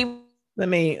easy for people. Let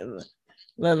me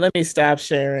stop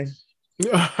sharing.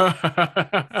 So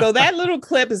that little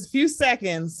clip is a few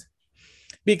seconds,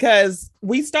 because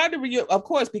we started, of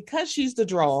course, because she's the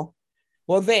draw.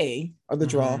 Well, they are the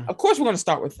draw. Of course, we're going to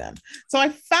start with them. So I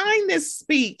find this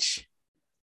speech,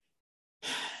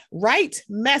 right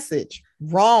message,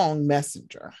 wrong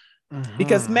messenger.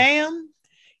 Because, ma'am,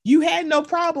 you had no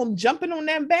problem jumping on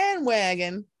that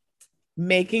bandwagon,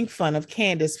 making fun of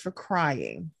Candace for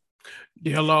crying.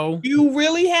 Hello. You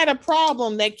really had a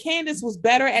problem that Candace was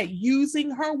better at using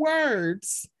her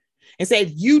words, and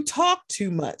said you talk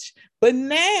too much. But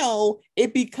now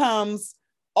it becomes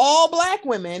all Black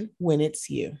women when it's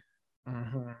you.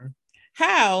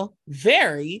 How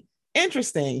very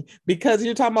interesting, because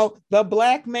you're talking about the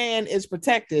Black man is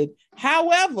protected.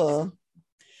 However,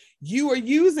 you are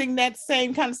using that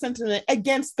same kind of sentiment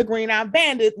against the Green Eye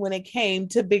Bandit when it came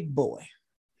to Big Boy,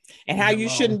 and how you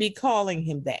shouldn't be calling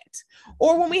him that.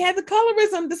 Or when we had the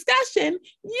colorism discussion,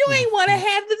 you ain't want to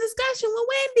have the discussion with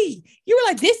Wendy. You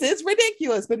were like, this is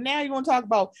ridiculous. But now you want to talk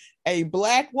about a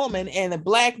Black woman and a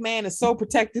Black man is so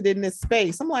protected in this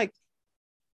space. I'm like,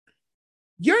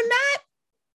 you're not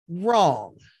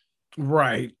wrong.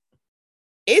 Right.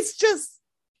 It's just,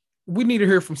 we need to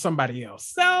hear from somebody else.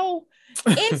 So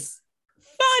it's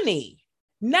funny,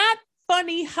 not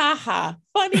funny, haha,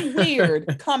 funny,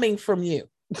 weird coming from you.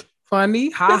 Funny,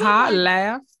 haha, like,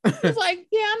 laugh. It's like,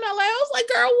 yeah, I'm not laughing. I was like,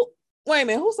 girl, wait a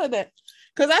minute, who said that?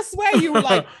 Because I swear you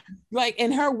were like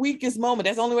in her weakest moment,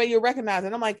 that's the only way you recognize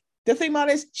it. I'm like, the thing about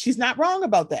it is, she's not wrong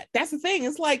about that. That's the thing.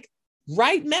 It's like,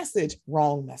 right message,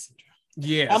 wrong messenger.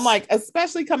 Yeah. I'm like,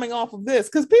 especially coming off of this,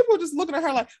 because people are just looking at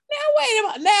her like, now wait a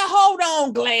minute, now hold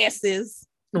on, glasses.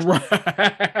 Right.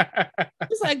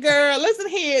 It's like, girl, listen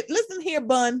here,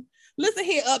 bun. Listen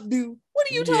here, updo. What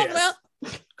are you talking about?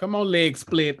 Come on, leg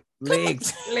split. Leg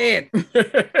split.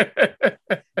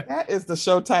 That is the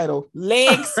show title.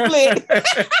 Leg split.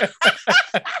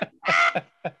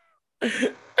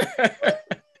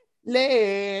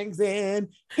 Legs and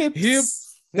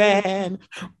hips and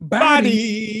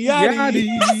body.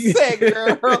 I said,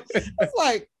 girl. It's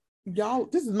like, y'all,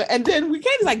 this is, and then we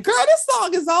came like, girl, this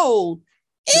song is old.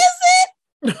 Is it?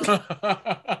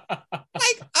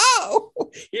 Like, oh,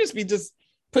 you just be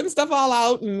putting stuff all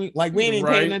out and we ain't even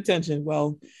Right. paying attention.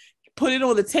 Well, put it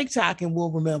on the TikTok and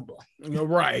we'll remember. You're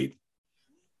right.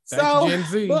 That's So, Gen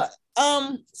Z. but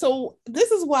so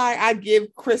this is why I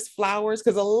give Chris flowers,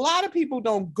 because a lot of people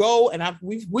don't go, and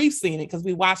we've seen it because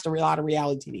we watched a lot of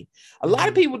reality TV. A lot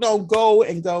of people don't go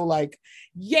like,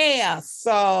 yeah,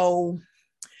 so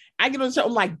I get on the show,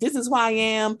 I'm like, this is who I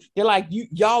am. They're like,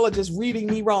 y'all are just reading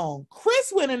me wrong.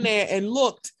 Chris went in there and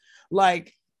looked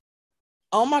like,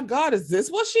 oh my God, is this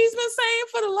what she's been saying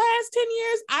for the last 10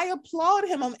 years? I applaud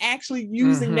him. I'm actually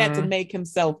using that to make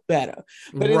himself better.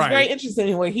 But it's very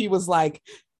interesting where he was like,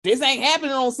 this ain't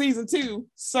happening on season 2,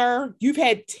 sir. You've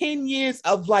had 10 years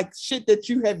of like shit that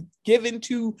you have given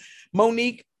to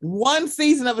Monique. One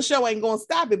season of a show ain't going to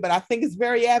stop it, but I think it's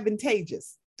very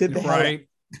advantageous.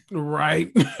 Right.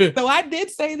 So I did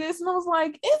say this and I was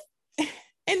like,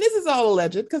 and this is all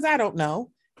alleged because I don't know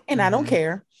and I don't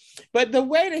care. But the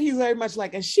way that he's very much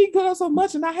like, and she got so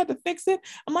much and I had to fix it.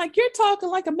 I'm like, you're talking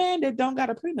like a man that don't got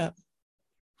a prenup.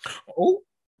 Oh,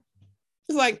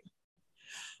 it's like,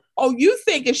 oh, you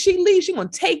think if she leaves, she's going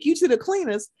to take you to the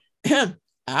cleaners?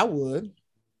 I would.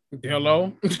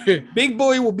 Hello. Big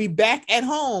boy will be back at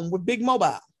home with Big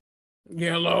Mobile.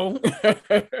 Hello.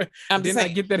 Didn't I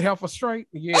get that heifer straight?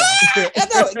 Yeah. I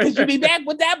know, because you be back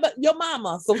with that, but your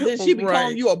mama. So then she be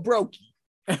calling you a brokey.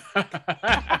 I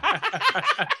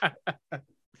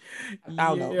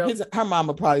don't know. Her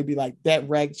mama probably be like that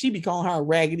rag. She be calling her a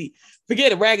raggedy.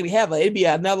 Forget a raggedy heifer. It'd be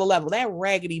another level. That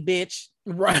raggedy bitch.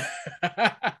 Right. That's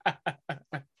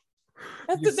the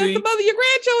mother of your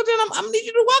grandchildren. I'm gonna need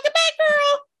you to walk it back,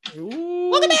 girl.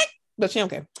 Ooh. Walk it back. But she don't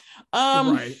care.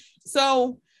 Right.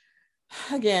 So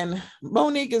again,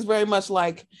 Monique is very much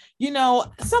like,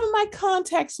 some of my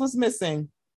context was missing.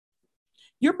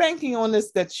 You're banking on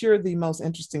this, that you're the most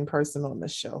interesting person on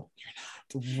this show. You're not.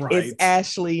 Right. It's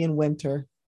Ashley and Winter.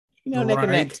 Neck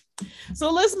and neck.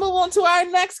 So let's move on to our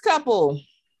next couple,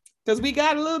 because we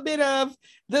got a little bit of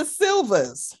the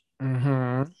Silvers.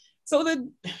 So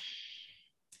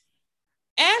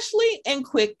Ashley and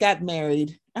Quick got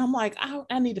married. I'm like,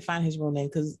 I need to find his real name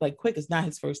because like Quick is not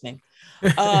his first name.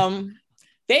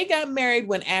 They got married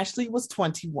when Ashley was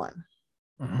 21.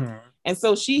 And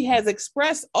so she has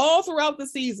expressed all throughout the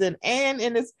season and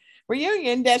in this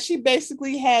reunion that she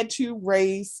basically had to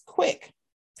raise Quick.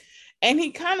 And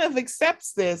he kind of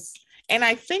accepts this. And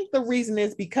I think the reason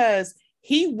is because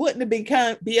he wouldn't have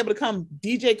be able to become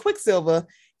DJ Quicksilver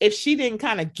if she didn't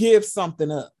kind of give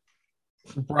something up.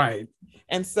 Right.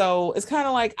 And so it's kind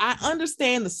of like, I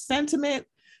understand the sentiment,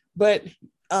 but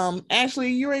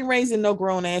Ashley, you ain't raising no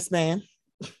grown ass man.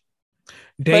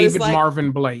 David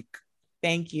Marvin Blake.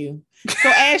 Thank you. So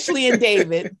Ashley and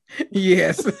David.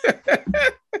 Yes. I'm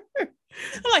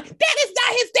like, that is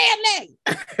not his damn name.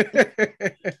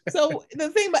 So the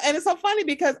thing, and it's so funny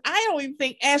because I don't even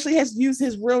think Ashley has used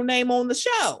his real name on the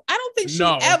show. I don't think she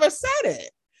ever said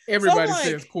it. Everybody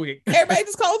says Quick. Everybody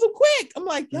just calls him Quick. I'm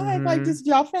like, y'all act like this is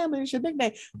y'all family. It's your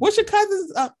nickname. What's your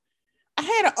cousin's? I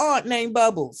had an aunt named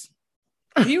Bubbles.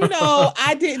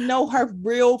 I didn't know her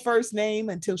real first name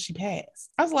until she passed.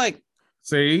 I was like,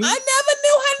 see, I never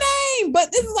knew her name,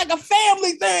 but this is like a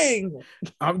family thing.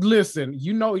 Listen,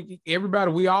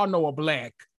 everybody, we all know a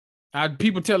Black.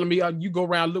 People telling me, you go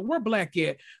around, look, where Black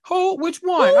at? Who? Which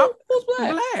one? Who's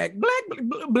Black?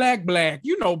 Black. Black.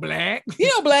 You know Black. You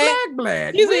know Black.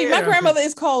 Black. Usually, my grandmother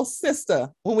is called Sister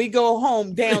when we go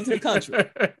home down to the country.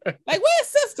 Like, where's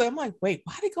Sister? I'm like, wait,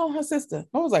 why they call her Sister?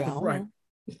 I was like, I don't know.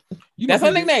 That's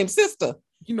her nickname, Sister.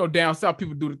 Down south,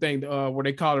 people do the thing where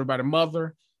they call everybody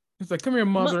mother. It's like, come here,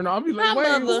 mother. And I'll be like,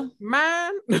 wait, mother.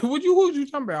 Mine? Who'd you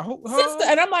talking about? Sister.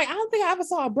 And I'm like, I don't think I ever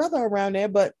saw a brother around there,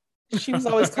 but she was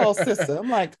always called Sister. I'm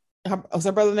like, was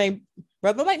her brother named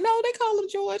Brother? Like, no, they call him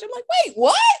George. I'm like, wait,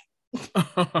 what?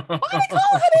 Why they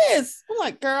call her this? I'm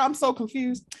like, girl, I'm so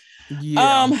confused.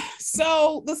 Yeah.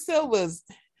 So the Silvers,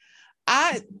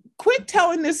 I quit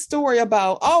telling this story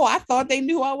about, I thought they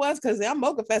knew who I was because I'm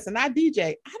Mocha Fest and I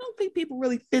DJ. I don't think people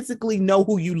really physically know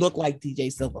who you look like, DJ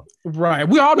Silver. Right.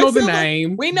 We all know the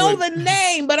name. We know the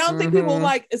name, but I don't think people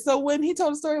like. So when he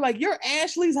told the story, like, you're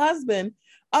Ashley's husband,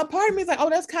 part of me is like, oh,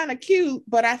 that's kind of cute.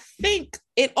 But I think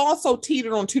it also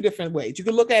teetered on two different ways. You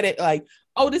can look at it like,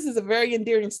 oh, this is a very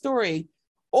endearing story,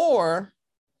 or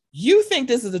you think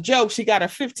this is a joke. She got her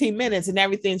 15 minutes and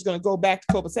everything's going to go back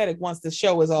to copacetic once the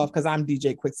show is off because I'm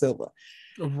DJ Quicksilver.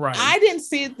 Right. I didn't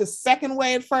see it the second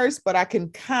way at first, but I can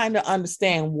kind of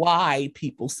understand why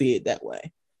people see it that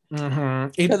way.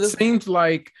 It seems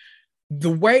like the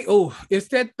way, it's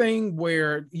that thing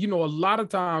where, a lot of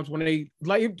times when they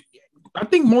like, I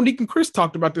think Monique and Chris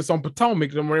talked about this on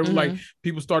Potomac, and where it was like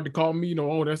people started to call me,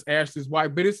 oh, that's Ashley's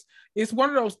wife. But it's one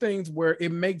of those things where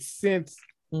it makes sense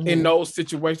in those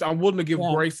situations. I'm willing to give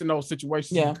grace in those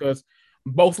situations because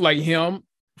both like him,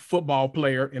 football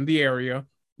player in the area,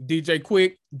 DJ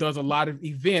Quick does a lot of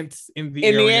events in the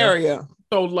area.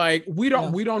 So like we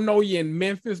don't know you in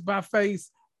Memphis by face,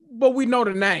 but we know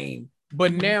the name.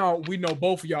 But now we know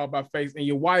both of y'all by face, and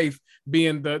your wife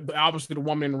being the obviously the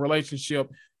woman in the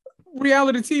relationship.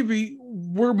 Reality TV,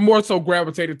 we're more so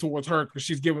gravitated towards her because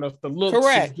she's giving us the looks,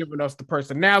 she's giving us the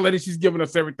personality, she's giving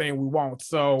us everything we want.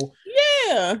 So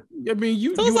yeah, I mean,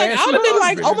 so it's like I would have been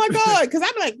like, oh my god, because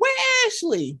I'd be like, where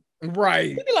Ashley?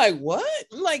 Right? You'd be like, what?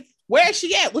 I'm like, where's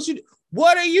she at?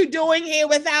 What are you doing here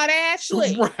without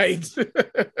Ashley? Right?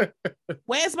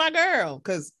 Where's my girl?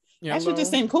 Because Ashley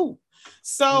just seemed cool.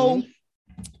 So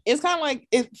it's kind of like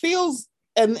it feels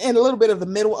in a little bit of the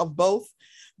middle of both.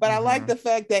 But I like the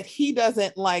fact that he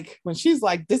doesn't like when she's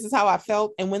like, this is how I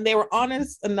felt. And when they were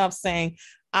honest enough saying,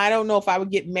 I don't know if I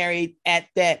would get married at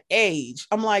that age.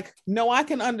 I'm like, no, I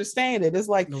can understand it. It's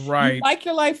like, you like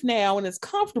your life now and it's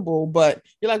comfortable, but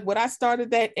you're like, would I start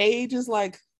at that age? Is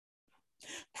like,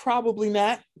 probably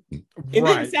not. It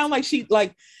didn't sound like she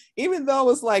like, even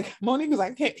though it's like Monique was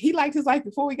like, hey, he liked his life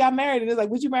before we got married. And it's like,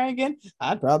 would you marry again?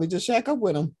 I'd probably just shack up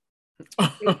with him.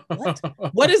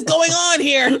 What is going on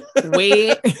here? Wait.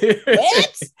 What?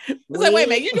 It's like, wait a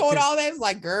minute, you doing all that? It's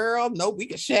like, girl, no, we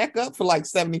can shack up for like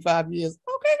 75 years.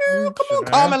 Okay, girl, come on,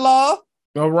 common law.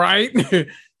 All right.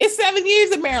 It's 7 years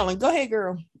in Maryland. Go ahead,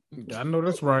 girl. I know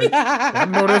that's right. I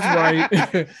know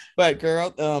that's right. But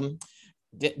girl,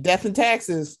 death and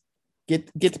taxes,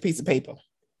 get the piece of paper.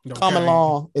 Okay. Common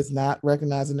law is not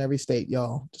recognized in every state,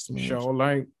 y'all. Just sure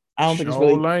like. I don't think it's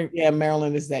really. Yeah,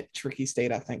 Maryland is that tricky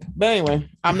state, I think. But anyway,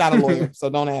 I'm not a lawyer, so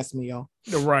don't ask me, y'all.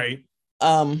 You're right.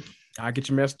 I get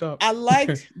you messed up. I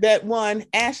liked that one.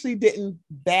 Ashley didn't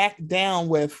back down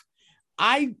with.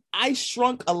 I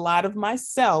shrunk a lot of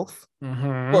myself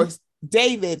for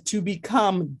David to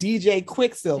become DJ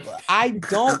Quicksilver. I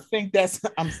don't think that's.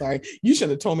 I'm sorry. You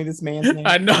should have told me this man's name.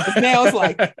 I know. Now it's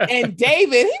like, and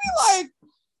David, he'd be like.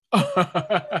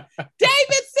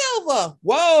 David Silver.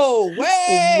 Whoa,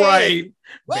 wait. Right.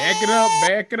 Back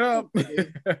it up.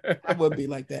 I would be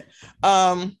like that.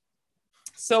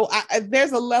 So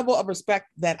there's a level of respect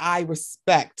that I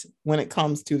respect when it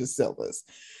comes to the Silvers.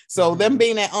 So them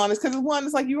being that honest, because one,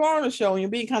 it's like you are on a show and you're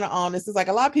being kind of honest. It's like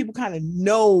a lot of people kind of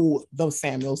know those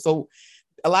Samuels. So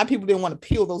a lot of people didn't want to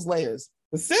peel those layers.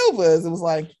 The Silvers, it was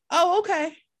like, oh,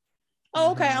 okay.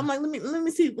 Oh, okay. I'm like, let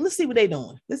me see. Let's see what they're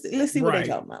doing. Let's see what they're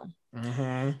talking about.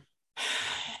 And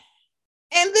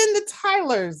then the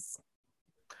Tylers.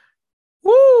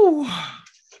 Woo.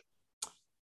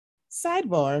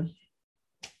 Sidebar.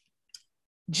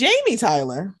 Jamie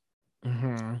Tyler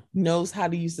knows how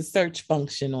to use the search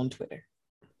function on Twitter.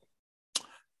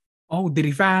 Oh, did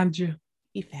he find you?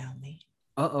 He found me.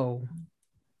 Uh-oh.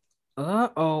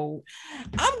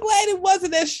 I'm glad it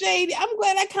wasn't as shady. I'm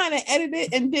glad I kind of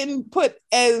edited and didn't put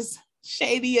as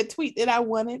shady a tweet that I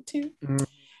wanted to.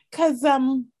 Because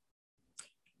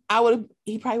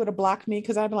he probably would have blocked me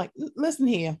because I'd be like, listen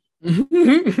here.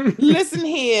 Listen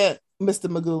here, Mr.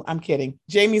 Magoo. I'm kidding.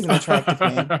 Jamie's an attractive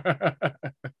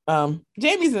man.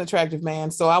 Jamie's an attractive man,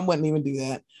 so I wouldn't even do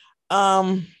that.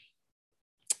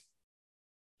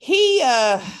 He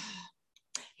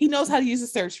knows how to use the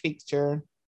search feature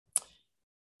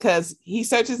because he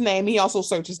searches his name. He also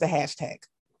searches the hashtag.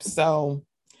 So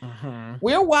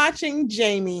we're watching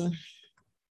Jamie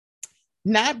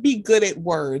not be good at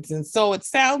words. And so it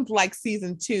sounds like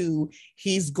season 2,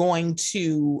 he's going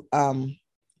to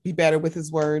be better with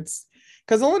his words.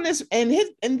 Because on this and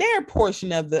their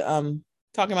portion of the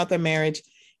talking about their marriage,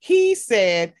 he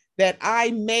said that I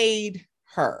made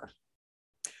her,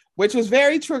 which was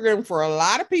very triggering for a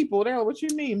lot of people. They're like, what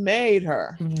you mean made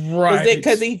her? Right.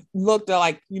 Because he looked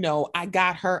like, I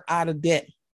got her out of debt.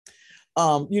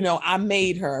 I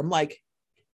made her. I'm like,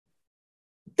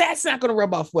 that's not going to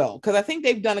rub off well. Because I think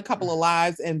they've done a couple of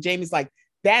lives and Jamie's like,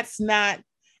 that's not.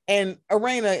 And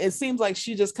Arena, it seems like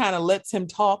she just kind of lets him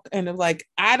talk. And it's like,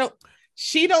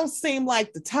 she don't seem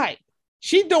like the type.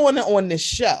 She doing it on this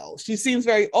show. She seems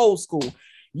very old school.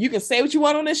 You can say what you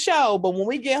want on this show, but when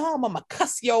we get home, I'm going to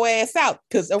cuss your ass out.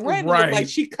 Because Arena looks like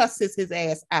she cusses his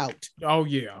ass out. Oh,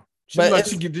 yeah.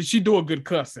 She do a good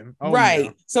cussing. Oh, right.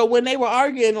 Yeah. So when they were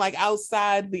arguing like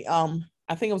outside the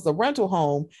I think it was the rental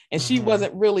home, and she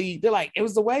wasn't really. They're like, it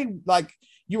was the way like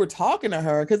you were talking to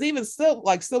her, because even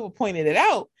Silver pointed it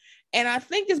out, and I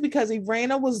think it's because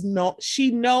Irena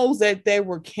she knows that there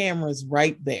were cameras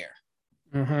right there.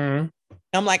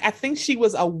 I'm like, I think she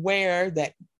was aware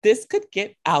that this could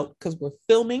get out because we're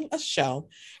filming a show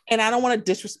and I don't want to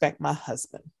disrespect my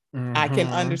husband. I can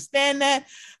understand that,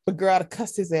 but girl, I'd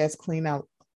cuss his ass clean out.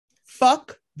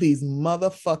 Fuck these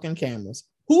motherfucking cameras.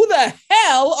 Who the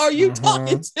hell are you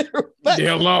talking to?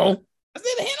 Hello. I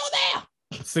said, the hell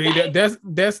there. See,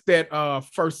 that's that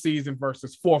first season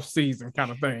versus fourth season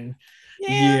kind of thing.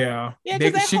 Yeah.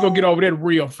 She gonna get over that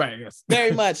real fast.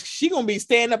 Very much. She gonna be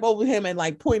standing up over him and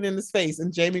like pointing in his face,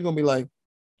 and Jamie gonna be like,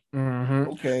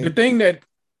 okay. The thing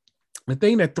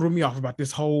that threw me off about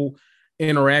this whole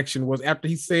interaction was after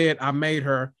he said, I made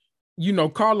her,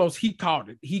 Carlos, he caught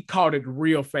it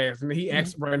real fast. And he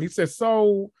asked her, and he said,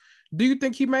 so do you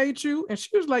think he made you? And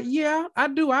she was like, yeah, I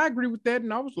do. I agree with that.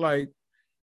 And I was like,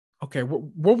 okay,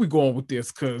 where we going with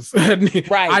this? Because I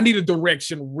need a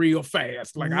direction real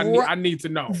fast. Like I need to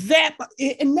know that.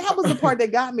 And that was the part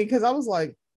that got me, because I was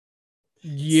like,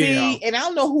 see, and I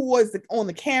don't know who was on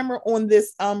the camera on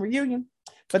this reunion,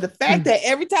 but the fact that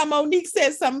every time Monique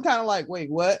said something kind of like,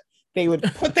 wait, what? They would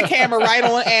put the camera right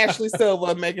on Ashley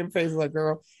Silva, making faces like,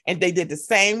 girl. And they did the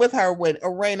same with her when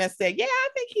Irena said, yeah, I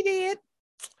think he did.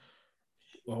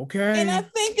 Okay. And I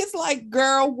think it's like,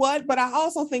 girl, what? But I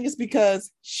also think it's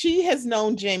because she has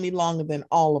known Jamie longer than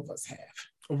all of us have.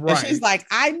 Right. And she's like,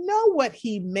 I know what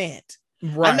he meant.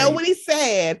 Right. I know what he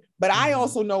said, but I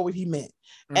also know what he meant.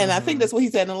 And I think that's what he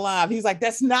said in live. He's like,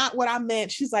 that's not what I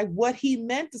meant. She's like, what he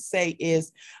meant to say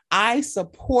is, I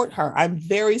support her. I'm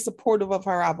very supportive of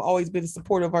her. I've always been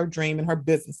supportive of her dream and her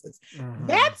businesses.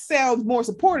 That sounds more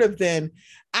supportive than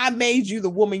I made you the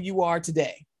woman you are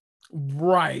today.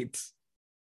 Right.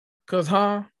 Cause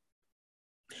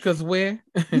where?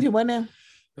 You did what now?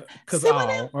 Cause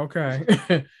okay. Because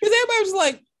everybody was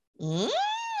like,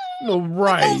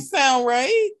 right. That don't sound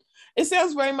right. It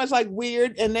sounds very much like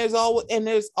weird. And there's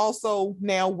also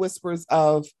now whispers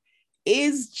of,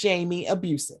 is Jamie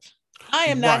abusive? I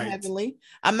am not Heavenly.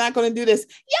 I'm not going to do this.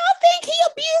 Y'all think he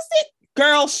abusive?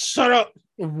 Girl, shut up.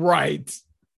 Right.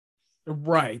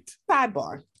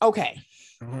 Sidebar. Okay.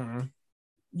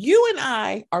 You and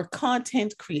I are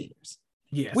content creators.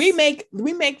 Yes. We make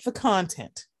the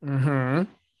content.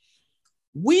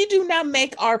 We do not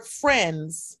make our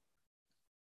friends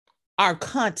our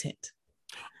content.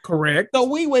 Correct. So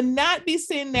we would not be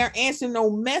sitting there answering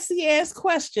no messy ass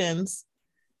questions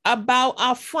about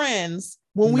our friends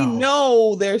when we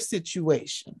know their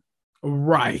situation.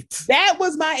 Right. That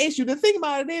was my issue. The thing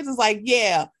about it is like,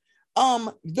 yeah,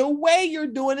 the way you're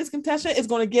doing this, contestant, is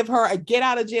going to give her a get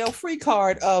out of jail free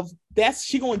card of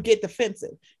she going to get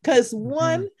defensive. Because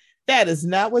one, that is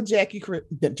not what Jackie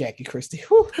Christie.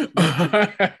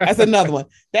 That's another one.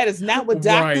 That is not what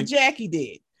Dr. Jackie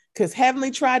did. Because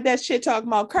Heavenly tried that shit talking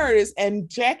about Curtis, and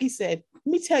Jackie said,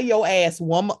 let me tell your ass,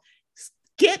 woman,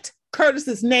 get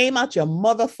Curtis's name out your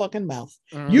motherfucking mouth.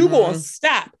 You gonna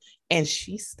stop. And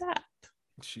she stopped.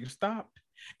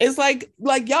 It's like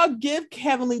y'all give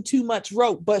Heavenly too much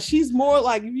rope, but she's more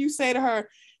like, if you say to her,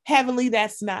 Heavenly,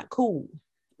 that's not cool.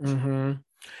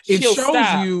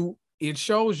 It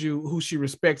shows you who she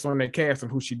respects on that cast and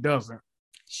who she doesn't.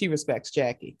 She respects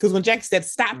Jackie. Because when Jackie said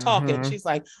stop talking, she's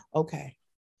like, okay.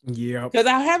 Yeah. Because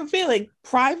I have a feeling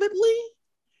privately,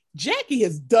 Jackie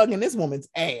has dug in this woman's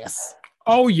ass.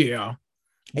 Oh, yeah.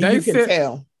 And you can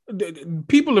tell.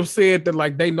 People have said that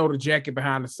like they know the Jackie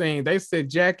behind the scene. They said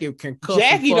Jackie can cuss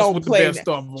Jackie don't with play the best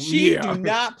of them. She do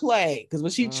not play. Because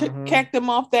when she kicked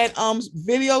him off that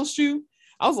video shoot,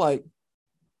 I was like,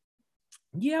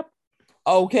 yep.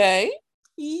 Okay.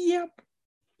 Yep.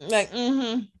 Like,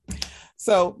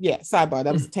 So yeah, sidebar.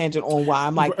 That was a tangent on why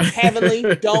I'm like,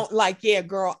 Heavenly, don't like, yeah,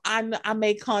 girl, I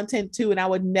make content too, and I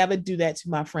would never do that to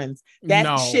my friends.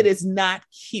 That shit is not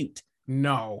cute.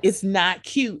 No, it's not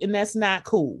cute, and that's not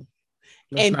cool.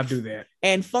 Let's not do that.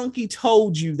 And Funky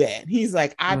told you that. He's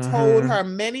like, I told her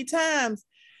many times,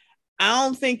 I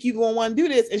don't think you're gonna want to do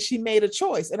this, and she made a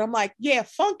choice. And I'm like, yeah,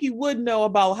 Funky would know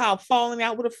about how falling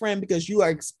out with a friend because you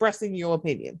are expressing your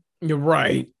opinion. You're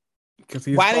right.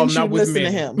 Why didn't you listen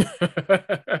to him?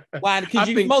 Why? Because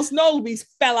you most notably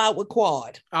fell out with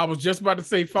Quad. I was just about to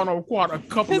say fell out with Quad a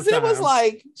couple of times. Because it was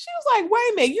like, she was like,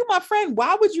 wait a minute, you my friend.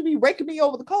 Why would you be raking me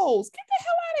over the coals? Get the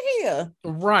hell out of here.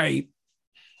 Right.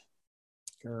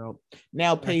 Girl.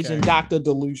 Now Paige and Dr.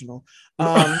 Delusional. Ooh.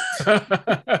 But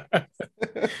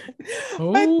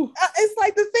it's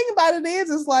like, the thing about it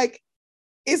is like,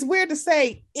 it's weird to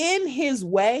say, in his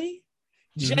way,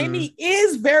 Jamie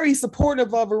is very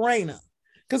supportive of Irena.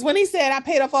 Because when he said, I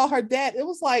paid off all her debt, it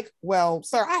was like, well,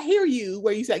 sir, I hear you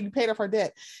where you said you paid off her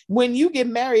debt. When you get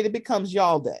married, it becomes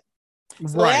y'all debt.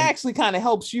 So it actually kind of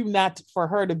helps you not for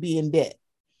her to be in debt.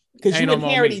 Because you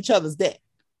inherit each other's debt.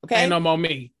 Okay. Ain't no more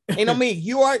me. Ain't no me.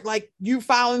 You are like, you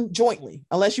filing jointly.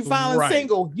 Unless you filing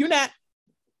single, you're not.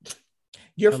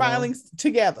 You're filing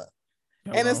together.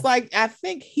 And it's like, I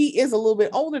think he is a little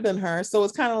bit older than her. So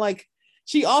it's kind of like,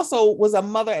 she also was a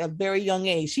mother at a very young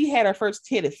age. She had her first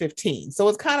kid at 15. So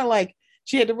it's kind of like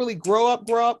she had to really grow up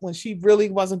when she really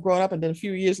wasn't growing up. And then a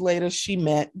few years later, she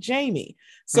met Jamie.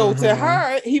 So to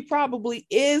her, he probably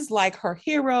is like her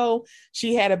hero.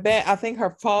 She had I think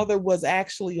her father was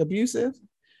actually abusive,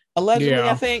 allegedly,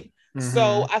 I think.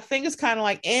 So I think it's kind of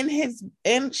like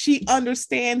and she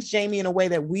understands Jamie in a way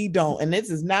that we don't. And this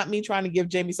is not me trying to give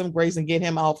Jamie some grace and get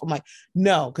him off. I'm like,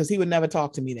 no, because he would never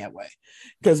talk to me that way.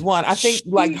 Because one, I think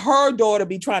like her daughter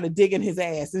be trying to dig in his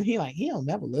ass, and he'll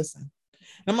never listen.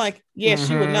 And I'm like, yeah,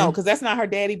 she would know, because that's not her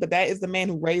daddy, but that is the man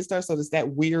who raised her. So there's that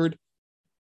weird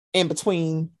in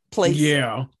between place.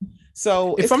 Yeah.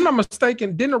 So if I'm not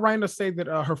mistaken, didn't Raina say that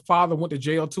her father went to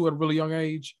jail too at a really young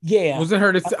age? Yeah. Was it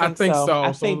her? I think so.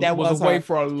 I think that was away her.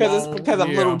 For a long, because it's because of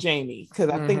little Jamie. Because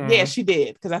I think, she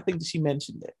did. Because I think that she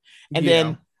mentioned it. And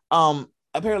then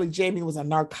apparently Jamie was a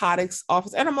narcotics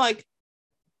officer. And I'm like,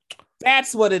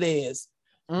 that's what it is.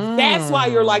 That's why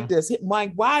you're like this.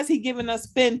 Why is he giving us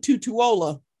Finn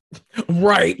Tutuola?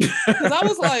 Right. Because I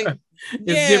was like,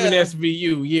 it's giving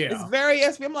SVU. Yeah. It's very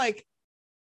SVU. I'm like,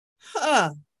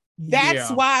 that's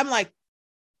why I'm like,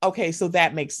 okay, so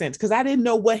that makes sense. Because I didn't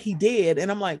know what he did. And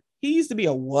I'm like, he used to be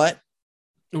a what?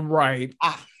 Right.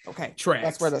 Okay. Tracks.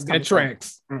 That's where that's coming that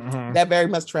tracks. From. That very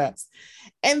much tracks.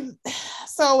 And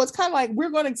so it's kind of like,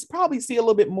 we're going to probably see a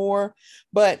little bit more,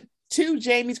 but to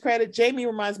Jamie's credit, Jamie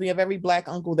reminds me of every Black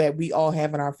uncle that we all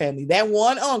have in our family. That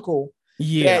one uncle,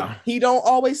 that he don't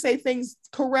always say things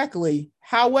correctly.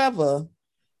 However,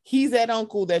 he's that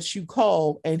uncle that you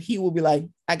call and he will be like,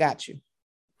 I got you.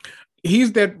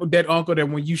 He's that uncle that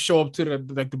when you show up to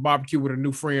the barbecue with a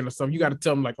new friend or something, you got to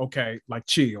tell him like, okay, like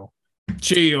chill. Who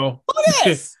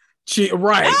this? Chill.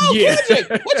 Right. Oh, yeah.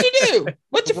 What you do?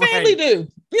 What your family do?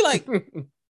 Be like,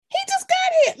 he just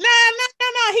got here.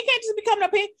 Nah. He can't just be coming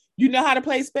up here. You know how to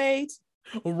play spades?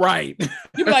 Right.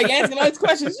 You be like asking all these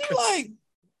questions. You like,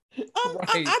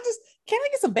 I just, can I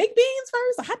get some baked beans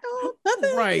first? A hot dog?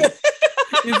 Nothing? Right.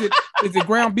 Is it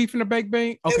ground beef and a baked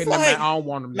bean? Okay, I don't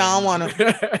want them. No, I don't want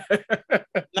them.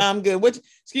 No, I'm good.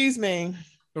 Excuse me.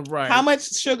 Right. How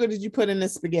much sugar did you put in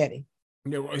this spaghetti?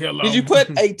 Hello. Did you put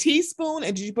a teaspoon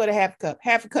and did you put a half cup?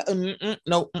 Half a cup?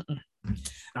 No.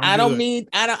 I don't need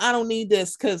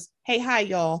this because, hey, hi,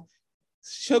 y'all.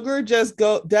 Sugar does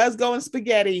go in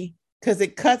spaghetti because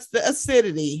it cuts the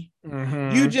acidity.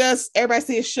 Everybody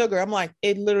says sugar. I'm like,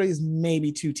 it literally is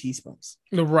maybe 2 teaspoons.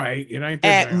 Right. It ain't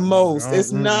at most.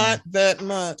 It's not that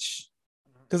much.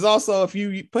 Because also, if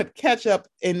you put ketchup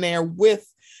in there with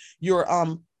your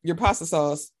pasta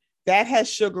sauce, that has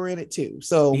sugar in it too.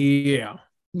 So yeah,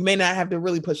 you may not have to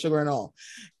really put sugar in all.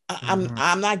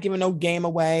 I'm not giving no game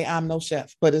away. I'm no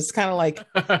chef, but it's kind of like,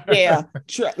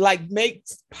 like make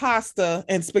pasta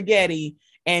and spaghetti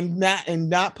and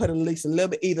not put at least a little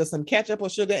bit, either some ketchup or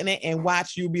sugar in it, and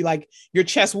watch you be like, your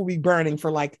chest will be burning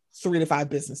for like 3 to 5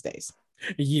 business days.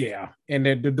 Yeah. And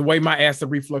the way my acid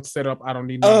reflux set up, I don't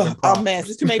need I'm mad.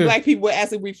 There's too many Black people with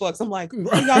acid reflux. I'm like,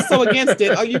 why are y'all so against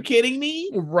it? Are you kidding me?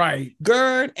 Right.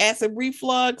 GERD, acid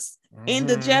reflux,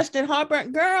 indigestion,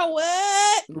 heartburn. Girl,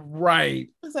 what? Right.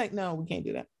 It's like, no, we can't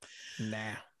do that. Nah.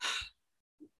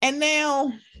 And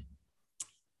now,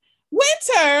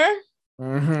 winter,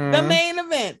 the main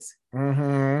event.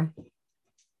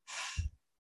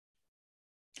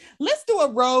 Let's do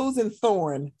a rose and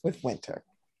thorn with winter.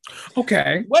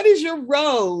 Okay. What is your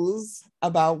rose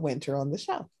about winter on the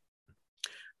show?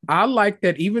 I like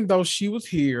that even though she was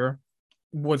here,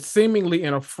 was seemingly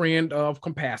in a friend of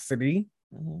capacity,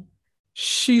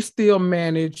 she still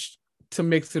managed to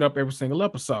mix it up every single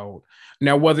episode.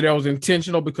 Now, whether that was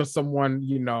intentional because someone,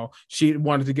 she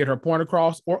wanted to get her point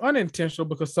across, or unintentional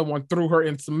because someone threw her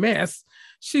in some mess,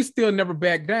 she still never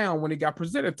backed down when it got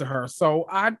presented to her. So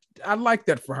I like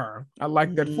that for her. I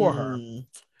like that for her.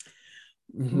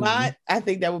 I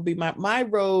think that would be my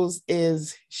rose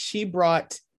is she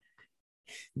knocked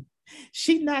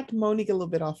Monique a little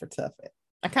bit off her tuffet.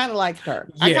 I kind of like her.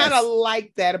 Yes. I kind of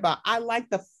like that I like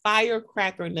the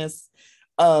firecrackerness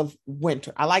of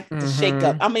winter. I like the shake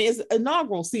up. I mean, it's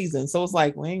inaugural season, so it's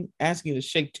like, we ain't asking you to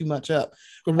shake too much up.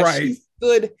 Right. She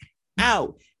stood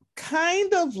out.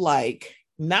 Kind of like,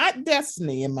 not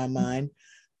Destiny in my mind,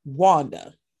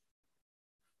 Wanda.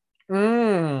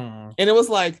 And it was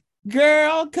like,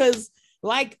 girl, because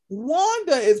like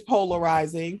Wanda is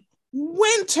polarizing,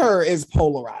 winter is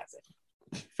polarizing.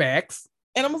 Facts.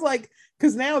 And I was like,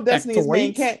 because now Destiny is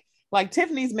main like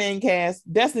Tiffany's main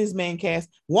cast, Destiny's main cast.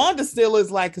 Wanda still is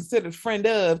like considered friend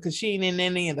of because she ain't in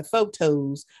any of the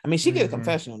photos. I mean, she get a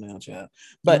confessional now, child,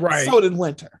 but so did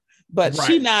Winter. But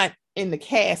she not in the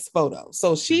cast photo,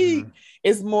 so she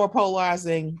is more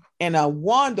polarizing in a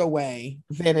Wanda way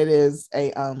than it is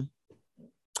a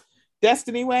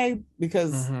Destiny way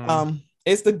because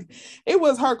it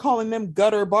was her calling them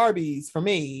gutter Barbies for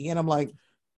me, and I'm like,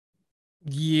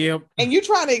 yep. And you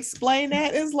try to explain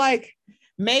that, it's like,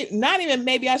 not even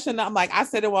maybe I shouldn't. I'm like, I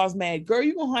said it while I was mad. Girl,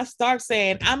 you're gonna have to start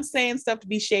saying I'm saying stuff to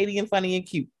be shady and funny and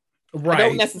cute. Right. I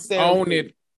don't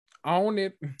necessarily own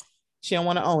it. She don't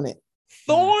want to own it.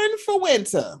 Thorn for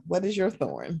Winter. What is your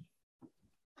thorn?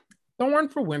 Thorn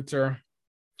for Winter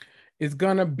is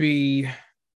gonna be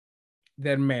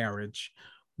that marriage,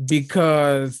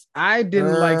 because I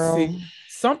didn't see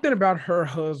something about her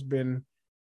husband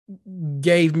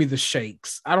gave me the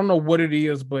shakes. I don't know what it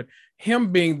is, but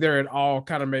him being there at all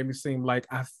kind of made me seem like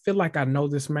I feel like I know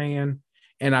this man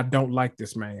and I don't like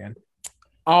this man.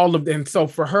 And so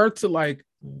for her to like,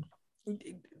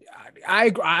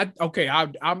 I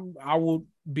will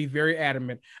be very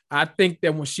adamant. I think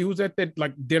that when she was at that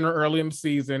like dinner early in the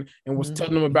season and was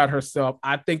telling them about herself,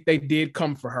 I think they did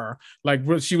come for her. Like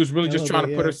she was really just trying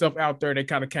to put herself out there. They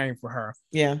kind of came for her.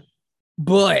 Yeah.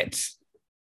 But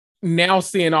now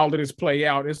seeing all of this play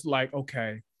out, it's like,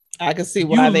 okay. I can see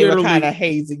why they were kind of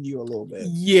hazing you a little bit.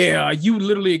 Yeah. You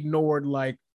literally ignored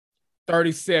like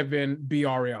 37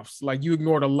 BRFs. Like you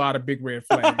ignored a lot of big red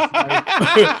flags.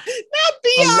 Not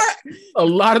BR. A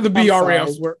lot of the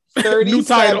BRFs were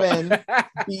 37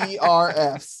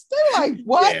 BRFs. They're like,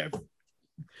 what? Yes.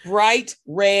 Bright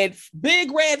red,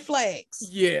 big red flags.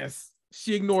 Yes.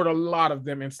 She ignored a lot of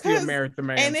them and still married the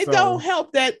man. And it don't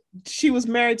help that she was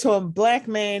married to a black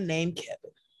man named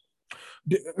Kevin.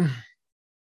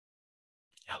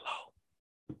 Hello.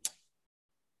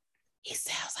 He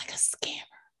sounds like a scammer.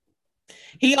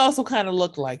 He also kind of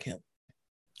looked like him.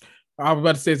 I was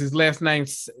about to say his last name.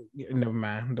 Never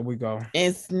mind. There we go.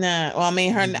 It's not. Well, I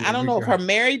mean, I don't know if her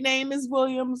married name is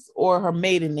Williams or her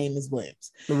maiden name is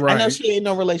Williams. Right. I know she ain't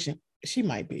no relation. She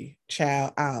might be.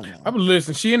 Child, I don't know.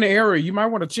 Listen, she in the area. You might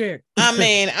want to check. I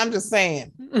mean, I'm just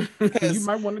saying. You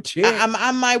might want to check.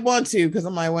 I might want to because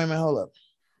I'm like, wait a minute, hold up.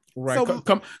 Right. So,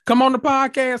 come on the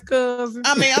podcast, cousin.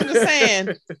 I mean, I'm just saying.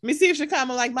 Let me see if she come.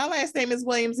 Like, my last name is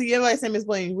Williams. Your last name is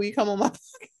Williams. Will you come on my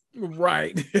podcast?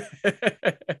 Right.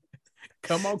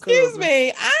 Come on, cousin. Excuse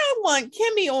me. I want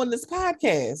Kimmy on this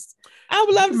podcast. I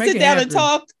would love to sit down and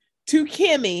talk to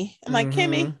Kimmy. I'm like,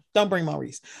 Kimmy, don't bring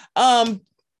Maurice.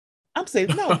 I'm saying,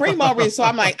 no, bring Maurice. So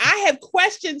I'm like, I have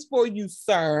questions for you,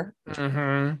 sir.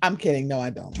 I'm kidding. No,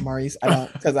 I don't. Maurice, I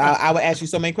don't. Because I would ask you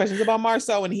so many questions about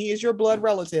Marceau, and he is your blood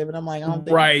relative. And I'm like, I don't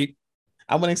think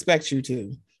I wouldn't expect you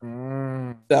to.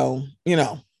 So,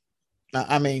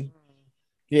 I mean,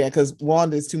 yeah, because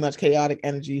Wanda is too much chaotic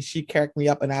energy. She cracked me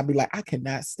up, and I'd be like, I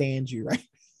cannot stand you, right?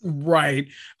 Right.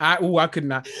 I could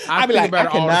not. I think about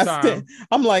it all the time.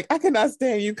 I'm like, I cannot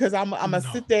stand you because I'm gonna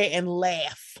sit there and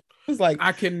laugh. It's like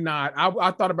I cannot.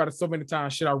 I thought about it so many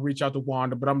times. Should I reach out to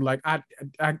Wanda? But I'm like, I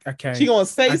can't. She gonna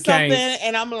say something,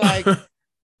 and I'm like,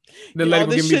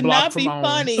 this should not be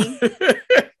funny,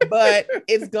 but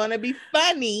it's gonna be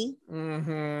funny.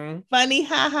 Funny,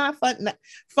 haha,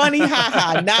 funny,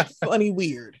 haha, not funny,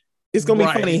 weird. It's gonna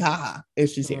be funny, haha,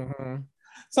 if she's here.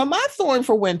 So my thorn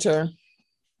for Winter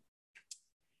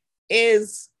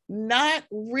is not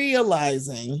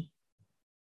realizing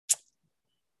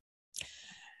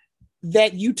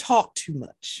that you talk too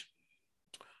much.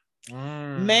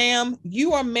 Ma'am,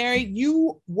 you are married.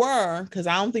 You were, because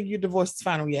I don't think your divorce is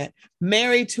final yet,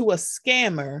 married to a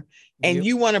scammer, and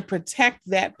you want to protect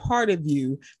that part of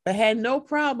you, but had no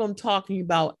problem talking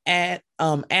about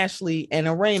Ashley and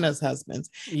Arena's husbands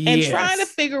and trying to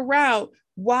figure out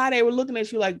why they were looking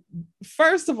at you like,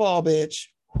 first of all, bitch,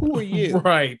 who are you?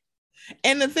 Right.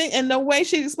 And the way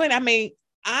she explained, I mean,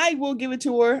 I will give it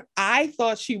to her. I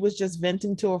thought she was just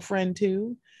venting to a friend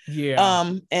too.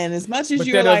 Yeah. And as much as but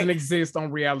you that doesn't exist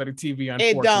on reality TV,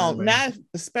 unfortunately. It don't. Not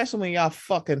especially when y'all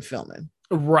fucking filming.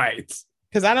 Right.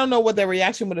 Because I don't know what their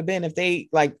reaction would have been if they,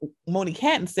 like, Monique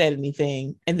hadn't said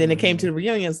anything, and then it came to the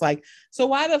reunion. It's like, so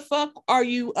why the fuck are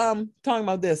you talking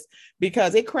about this?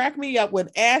 Because it cracked me up when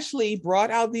Ashley brought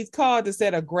out these cards that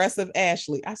said aggressive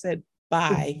Ashley. I said,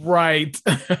 bye. Right.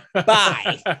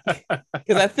 Bye.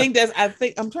 Because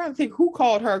I'm trying to think who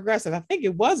called her aggressive. I think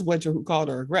it was Winter who called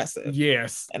her aggressive.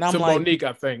 Yes. And I'm like, Monique,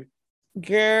 I think.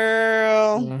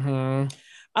 Girl.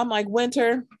 I'm like,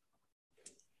 Winter,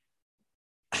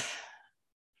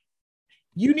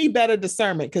 you need better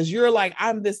discernment because you're like,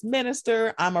 I'm this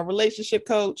minister, I'm a relationship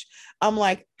coach. I'm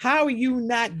like, how are you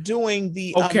not doing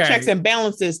the checks and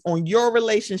balances on your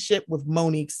relationship with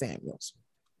Monique Samuels?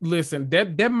 Listen,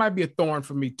 that might be a thorn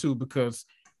for me too, because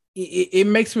it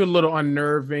makes me a little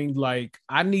unnerving. Like,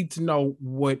 I need to know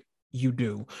what you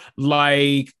do.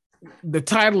 Like, the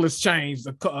title has changed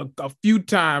a few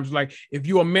times. Like, if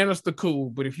you're a minister, cool,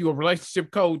 but if you're a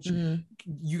relationship coach,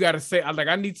 you got to say, like,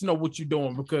 I need to know what you're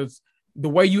doing, because the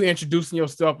way you introducing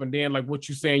yourself and then like what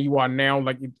you saying you are now,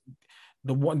 like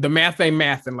the math ain't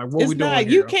mathing. Like, what we doing here?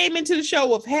 You came into the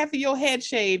show with half of your head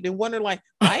shaved and wondering like,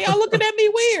 why y'all looking at me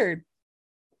weird?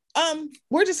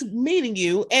 We're just meeting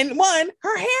you, and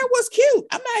her hair was cute.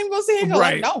 I'm not even gonna say it.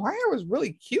 Like, no, her hair was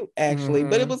really cute actually,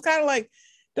 but it was kind of like,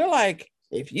 they're like,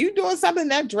 if you doing something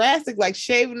that drastic, like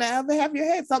shaving the other half of your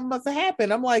head, something must have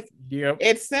happened. I'm like, yep.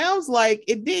 It sounds like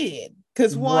it did,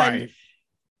 because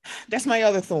that's my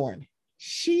other thorn.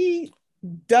 She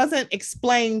doesn't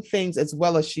explain things as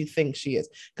well as she thinks she is,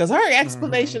 because her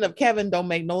explanation of Kevin don't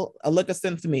make a lick of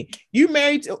sense to me. You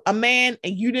married a man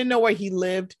and you didn't know where he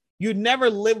lived. You'd never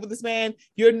lived with this man.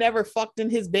 You're never fucked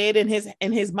in his bed in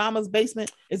his mama's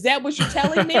basement. Is that what you're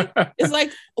telling me? It's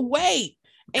like, wait.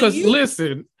 Because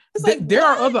listen, like, there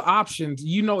are other options.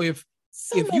 You know, if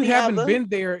you haven't been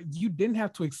there, you didn't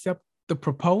have to accept the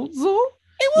proposal.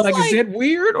 It was like is that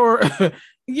weird? Or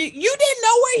you didn't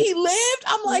know where he lived?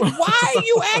 I'm like, why are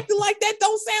you acting like that?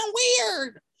 Don't sound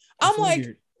weird. I'm like,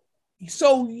 weird.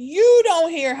 So you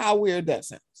don't hear how weird that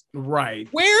sounds. Right.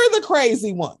 We're the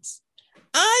crazy ones.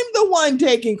 I'm the one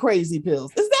taking crazy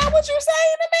pills. Is that what you're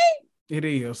saying to me? It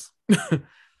is. I'm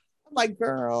like,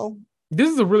 girl. This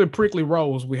is a really prickly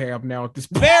rose we have now at this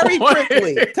point. Very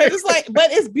prickly. Because it's like,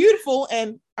 but it's beautiful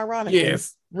and ironically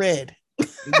red.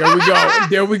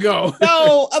 There we go.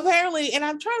 So apparently, and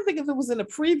I'm trying to think if it was in the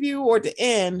preview or the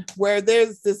end, where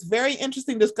there's this very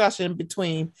interesting discussion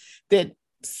between did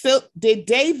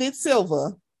David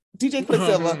Silva, DJ Click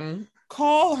Silva,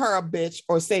 call her a bitch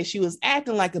or say she was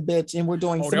acting like a bitch, and we're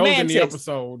doing semantics. That was in the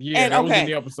episode. Yeah, that was in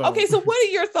the episode. Okay, so what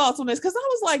are your thoughts on this? Because I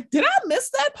was like, did I miss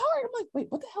that part? I'm like,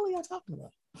 wait, what the hell are y'all talking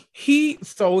about? He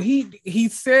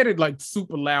said it like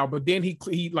super loud, but then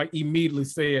he like immediately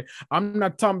said, I'm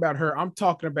not talking about her. I'm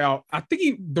talking about, I think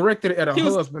he directed it at her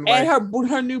husband. And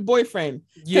her new boyfriend.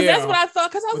 Yeah. That's what I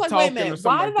thought. Because I was like, wait a minute,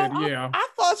 why did I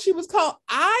thought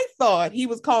he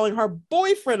was calling her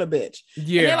boyfriend a bitch.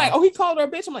 Yeah. And they're like, oh, he called her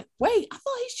a bitch. I'm like, wait,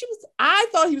 I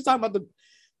thought he was talking about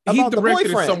he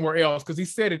directed it somewhere else, because he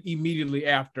said it immediately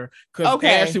after. Because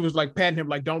Ashley was like patting him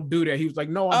like, don't do that. He was like,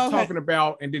 no, I'm talking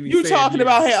about, and then you talking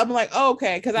about him. I'm like,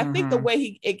 okay, because I think the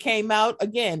way it came out,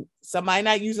 again, somebody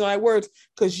not using the right words,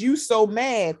 because you so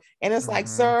mad, and it's like,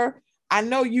 sir, I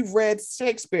know you've read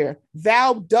Shakespeare.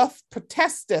 Thou doth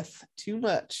protesteth too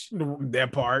much.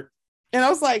 That part. And I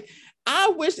was like, I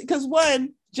wish, because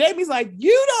Jamie's like,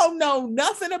 you don't know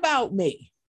nothing about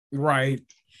me, right?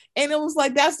 And it was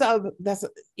like,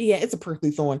 it's a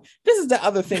prickly thorn. This is the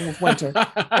other thing with Winter.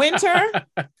 Winter,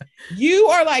 you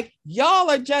are like, y'all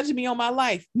are judging me on my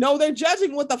life. No, they're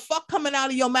judging what the fuck coming out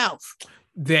of your mouth.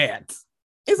 That.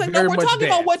 It's like, no, we're talking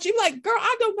about what you like. Girl,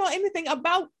 I don't know anything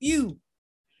about you.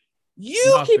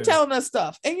 You keep telling us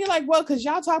stuff. And you're like, well, because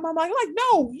y'all talking about my life. Like,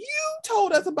 no, you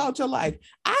told us about your life.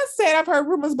 I said I've heard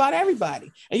rumors about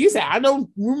everybody. And you said, I know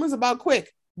rumors about Quick.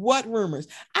 What rumors?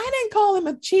 I didn't call him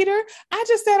a cheater. I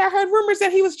just said I heard rumors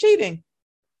that he was cheating.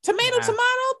 Tomato.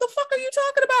 The fuck are you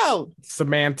talking about?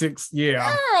 Semantics,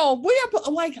 yeah. Girl, we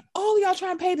are like, all y'all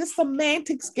trying to play this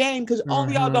semantics game because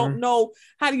all y'all don't know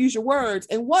how to use your words.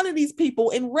 And one of these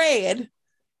people in red,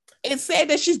 it said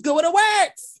that she's good at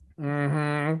words.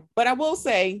 But I will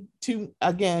say to,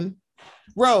 again,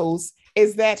 Rose,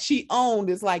 is that she owned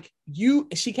is like,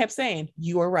 she kept saying,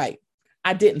 you are right.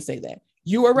 I didn't say that.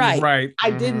 You are right. Right.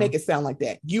 I did make it sound like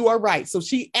that. You are right. So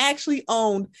she actually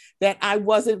owned that I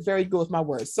wasn't very good with my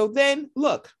words. So then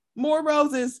look, more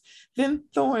roses than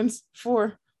thorns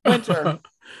for Winter.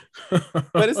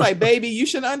 But it's like, baby, you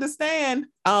should understand.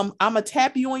 I'm gonna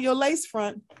tap you on your lace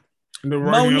front.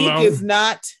 Monique is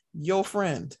not your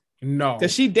friend. No.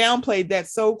 Because she downplayed that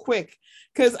so quick.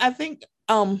 Because I think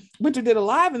Winter did a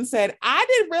live and said, I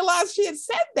didn't realize she had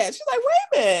said that. She's like, wait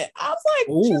a minute. I was like,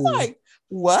 ooh. She's like,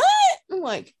 what? I'm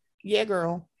like, yeah,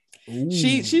 girl. Ooh.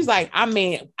 She's like, I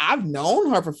mean, I've known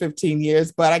her for 15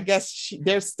 years, but I guess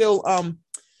they're still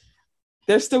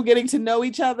getting to know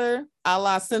each other, a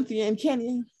la Cynthia and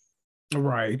Kenya.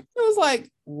 Right. It was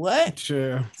like, what?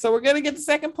 Sure. So we're gonna get the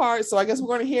second part. So I guess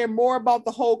we're gonna hear more about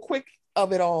the whole Quick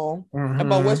of it all,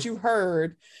 about what you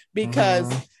heard,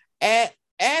 because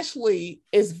Ashley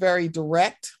is very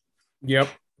direct. Yep.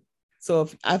 So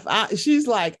if she's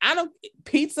like, I don't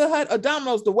Pizza Hut or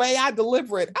Domino's the way I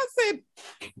deliver it. I said,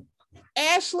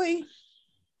 Ashley,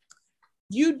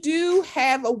 you do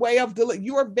have a way of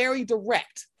you are very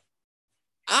direct.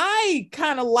 I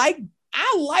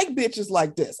like bitches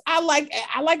like this. I like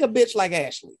a bitch like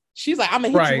Ashley. She's like, I'm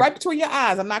gonna hit you right between your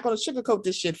eyes. I'm not gonna sugarcoat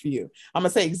this shit for you. I'm gonna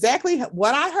say exactly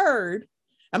what I heard.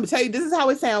 I'm gonna tell you this is how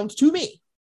it sounds to me.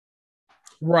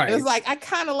 Right. And it's like I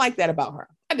kind of like that about her.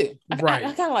 I do. I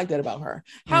kind of like that about her.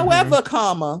 However,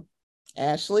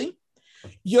 Ashley,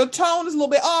 your tone is a little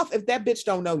bit off if that bitch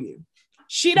don't know you.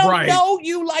 She don't know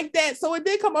you like that. So it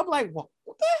did come up like, what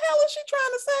the hell is she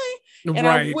trying to say? And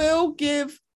I will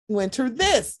give Winter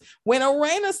this. When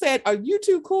Arena said, are you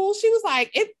too cool? She was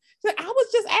like, I was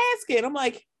just asking. I'm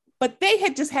like, but they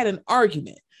had just had an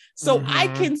argument. So I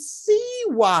can see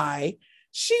why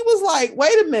she was like,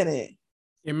 wait a minute.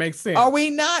 It makes sense. Are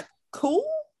we not cool?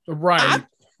 Right.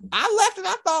 I left and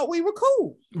I thought we were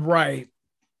cool. Right.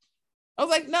 I was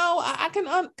like, no, I can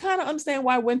kind of understand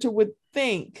why Winter would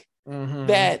think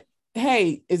that,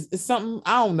 hey, is something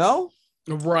I don't know.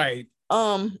 Right.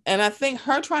 And I think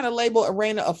her trying to label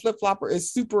Arena a flip-flopper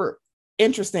is super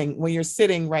interesting when you're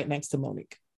sitting right next to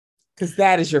Monique. Because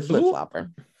that is your flip-flopper.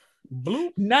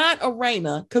 Not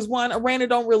Arena, because Arena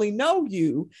don't really know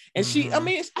you. And I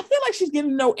feel like she's getting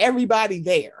to know everybody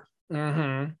there.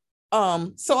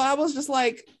 So I was just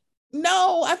like,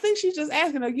 no, I think she's just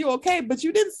asking, are you okay? But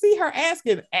you didn't see her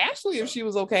asking Ashley if she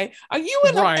was okay. Are you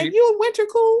and Winter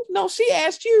cool? No, she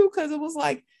asked you because it was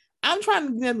like, I'm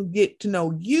trying to get to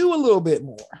know you a little bit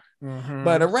more.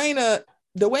 But Arena,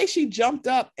 the way she jumped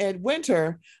up at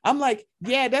Winter, I'm like,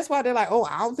 yeah, that's why they're like, oh,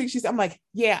 I don't think she's. I'm like,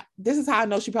 yeah, this is how I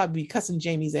know she probably be cussing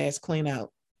Jamie's ass clean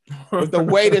out. With the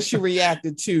way that she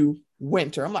reacted to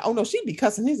Winter. I'm like, oh no, she'd be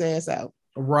cussing his ass out.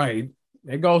 Right.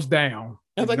 It goes down.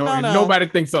 I was like, no. Nobody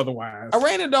thinks otherwise.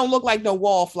 Arena don't look like no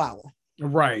wallflower.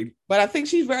 Right. But I think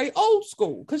she's very old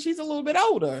school because she's a little bit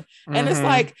older. And it's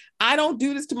like, I don't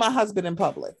do this to my husband in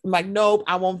public. I'm like, nope,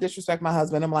 I won't disrespect my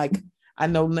husband. I'm like, I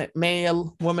know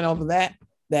male women over that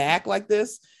act like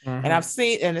this. And I've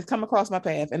seen, and it's come across my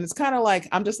path. And it's kind of like,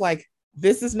 I'm just like,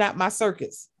 this is not my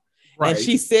circus. Right. And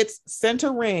she sits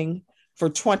center ring for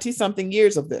 20 something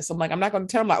years of this. I'm like, I'm not going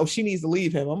to tell him like, oh, she needs to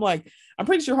leave him. I'm like, I'm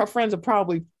pretty sure her friends are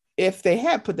probably, if they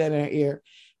had put that in her ear,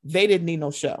 they didn't need no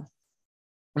show.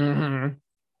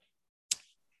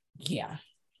 Yeah.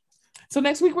 So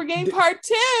next week we're getting part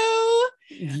 2.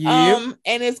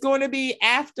 And it's going to be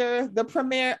after the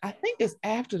premiere. I think it's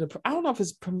after I don't know if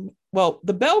it's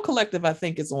the Bell Collective I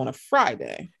think is on a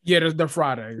Friday. Yeah, there's the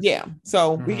Friday. Yeah.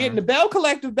 So we're getting the Bell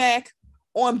Collective back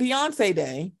on Beyonce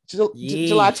Day,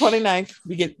 July 29th.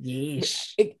 We get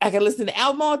I can listen to the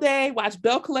album all day, watch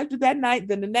Bell Collective that night,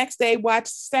 then the next day watch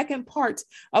second part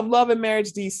of Love and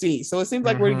Marriage DC. So it seems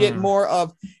like we're getting more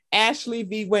of Ashley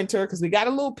v. Winter because we got a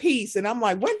little piece, and I'm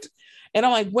like,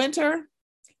 Winter,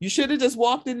 you should have just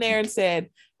walked in there and said,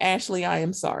 Ashley, I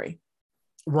am sorry.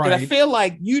 Right. And I feel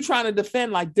like you trying to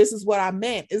defend like this is what I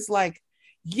meant. It's like,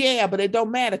 yeah, but it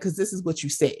don't matter because this is what you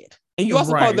said. And you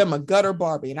also call them a gutter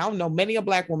Barbie. And I don't know many a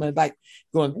black woman like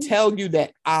going to tell you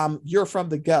that you're from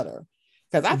the gutter.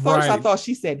 Because I thought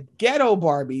she said ghetto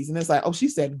Barbies. And it's like, oh, she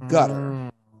said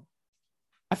gutter.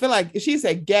 I feel like if she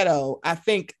said ghetto, I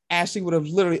think Ashley would have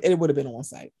it would have been on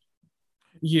site.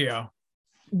 Yeah.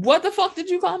 What the fuck did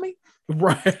you call me?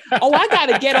 Right. Oh, I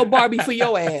got a ghetto Barbie for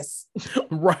your ass.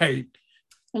 Right.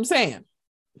 I'm saying.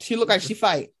 She look like she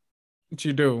fight.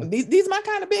 She do. These are my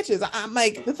kind of bitches. I'm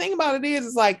like, the thing about it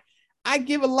is like, I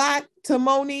give a lot to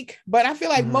Monique, but I feel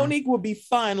like Monique would be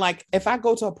fun. Like if I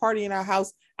go to a party in our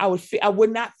house, I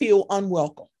would not feel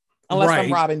unwelcome unless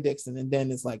I'm Robin Dixon. And then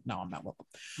it's like, no, I'm not welcome.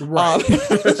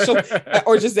 Right.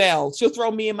 Or Giselle, she'll throw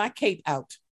me and my cape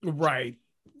out. Right.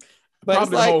 But probably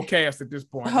it's like, the whole cast at this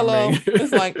point. Hello.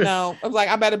 It's like, no, I was like,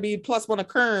 I better be +1 of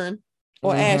Kern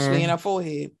or Ashley in her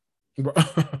forehead.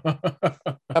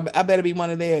 I better be one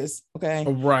of theirs. Okay.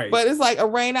 Right. But it's like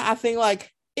Arena, I think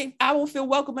like, I will feel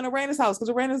welcome in Arena's house because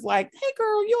Arena's like, hey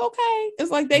girl, you okay? It's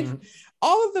like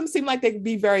all of them seem like they could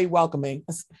be very welcoming.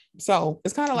 So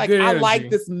it's kind of like, I like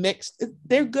this mix.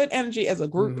 They're good energy as a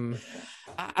group.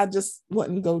 I just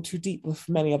wouldn't go too deep with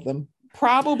many of them.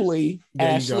 Probably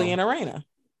Ashley and Arena.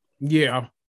 Yeah.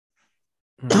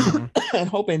 And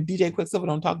hoping DJ Quicksilver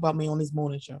don't talk about me on his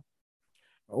morning show.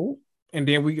 Oh. And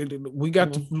then we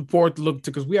got to look forward to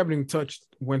because we haven't even touched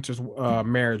Winter's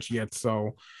marriage yet.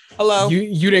 So hello,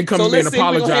 you didn't come in and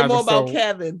apologize. We're gonna hear more about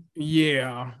Kevin.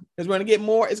 Yeah, because we're gonna get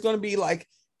more. It's gonna be like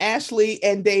Ashley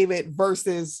and David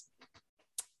versus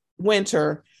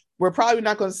Winter we're probably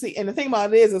not going to see. And the thing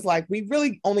about it is like we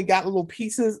really only got little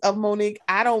pieces of Monique.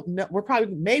 I don't know. We're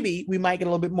probably maybe we might get a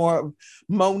little bit more of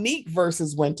Monique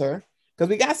versus Winter because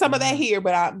we got some of that here,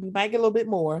 but we might get a little bit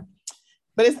more.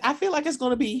 But I feel like it's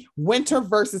going to be Winter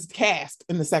versus Cast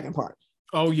in the second part.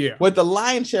 Oh yeah, with the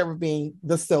lion's share of being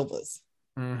the Silvers.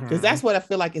 Because that's what I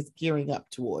feel like it's gearing up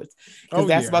towards. Because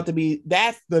that's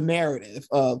the narrative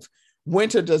of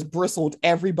Winter just bristled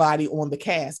everybody on the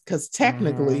cast. Because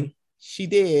technically she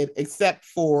did, except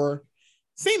for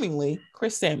seemingly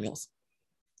Chris Samuels.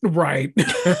 Right.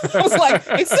 I was like,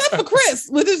 except for Chris,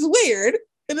 which is weird.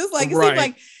 And it's like, it seemed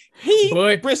like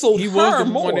he bristled he her was the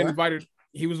more. One that invited,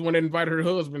 he was the one that invited her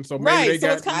husband. So maybe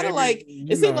so it's kind of like,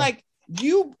 it seemed like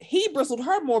he bristled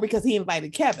her more because he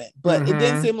invited Kevin. But it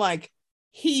didn't seem like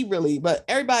he really, but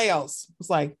everybody else was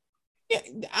like, yeah,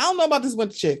 I don't know about this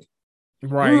Winter chick.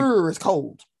 Right. It's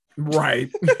cold. Right.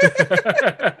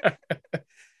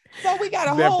 So we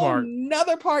got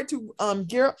another part to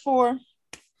gear up for.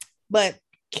 But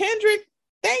Kendrick,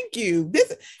 thank you.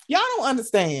 Y'all don't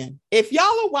understand. If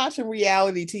y'all are watching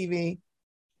reality TV,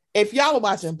 if y'all are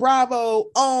watching Bravo,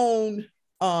 OWN,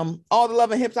 All the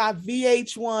Love and Hip Hop,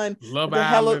 VH1, Love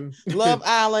Island, Love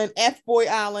Island, F-Boy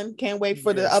Island. Can't wait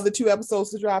for the other 2 episodes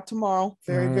to drop tomorrow.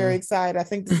 Very, very excited. I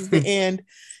think this is the end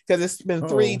because it's been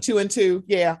 3, 2, and 2.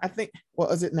 Yeah, I think. Well,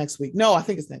 is it next week? No, I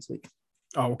think it's next week.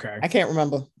 Oh, okay. I can't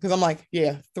remember because I'm like,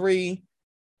 3.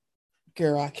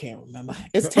 Girl, I can't remember.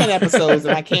 It's 10 episodes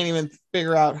and I can't even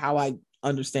figure out how I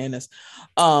understand this.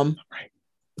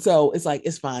 So it's like,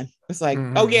 it's fine. It's like,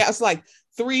 it's like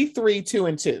 3, 3, 2,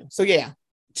 and 2. So yeah,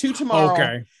 2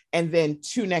 tomorrow, and then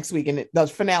 2 next week, and the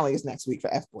finale is next week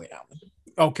for F-Boy Island.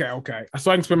 Okay.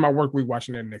 So I can spend my work week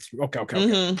watching that next week.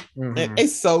 Okay.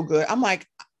 It's so good. I'm like,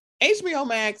 HBO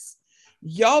Max,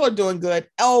 y'all are doing good.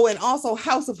 Oh, and also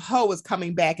House of Ho is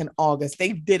coming back in August.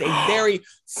 They did a very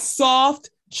soft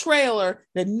trailer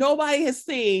that nobody has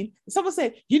seen. Someone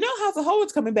said, House of Ho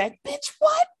is coming back. Bitch,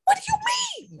 what? What do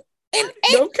you mean?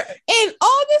 In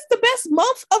August, the best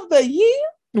month of the year?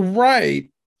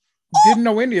 Right. Didn't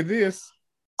know any of this.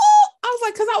 I was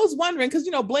like, because I was wondering, because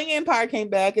Bling Empire came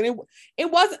back, and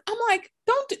it wasn't. I'm like,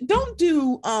 don't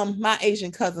do My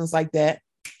Asian Cousins like that.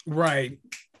 Right.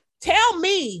 Tell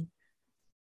me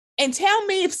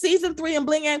if season 3 in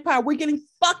Bling Empire we're getting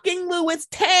fucking Louis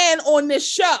Tan on this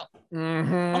show.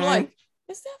 I'm like,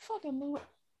 is that fucking Louis?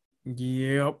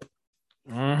 Yep.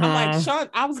 I'm like, Sean,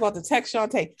 I was about to text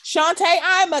Shantae. Shantae,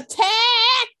 I'm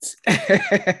attacked.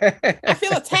 I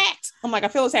feel attacked. I'm like, I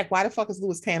feel attacked. Why the fuck is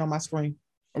Louis Tan on my screen?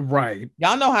 Right.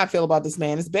 Y'all know how I feel about this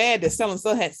man. It's bad that Selling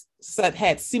Sun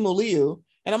had Simu Liu.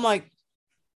 And I'm like,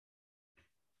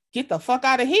 get the fuck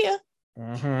out of here.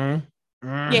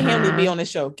 Yeah, he don't need to be on the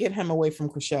show. Get him away from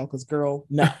Chriselle, because girl,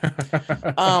 no.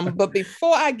 But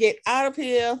before I get out of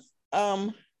here,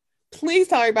 please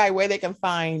tell everybody where they can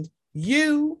find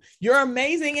your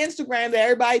amazing Instagram. That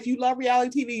everybody, if you love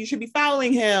reality TV, you should be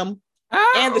following him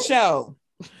and the show.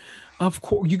 Of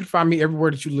course, you can find me everywhere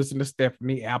that you listen to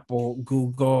Stephanie, Apple,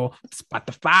 Google,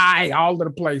 Spotify, all of the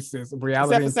places.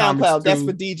 Reality except for SoundCloud, that's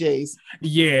for DJs.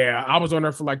 Yeah, I was on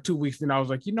there for like 2 weeks, and I was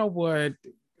like, you know what?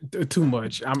 Too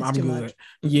much. I'm good. Much.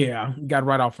 Yeah, got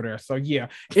right off of there. So yeah,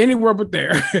 anywhere but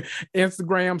there.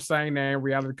 Instagram, same name,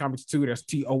 Reality Comics 2. That's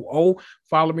TOO.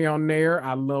 Follow me on there.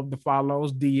 I love the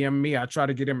follows. DM me. I try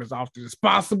to get them as often as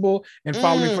possible, and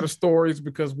follow me for the stories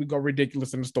because we go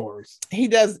ridiculous in the stories. He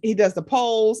does the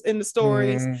polls in the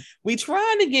stories. We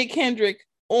trying to get Kendrick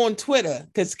on Twitter,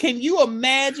 because can you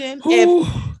imagine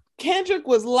if Kendrick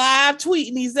was live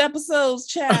tweeting these episodes,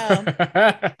 child?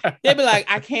 They'd be like,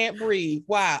 I can't breathe.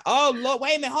 Why? Oh, Lord,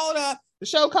 wait a minute, hold up. The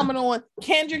show coming on.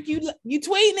 Kendrick, you tweeting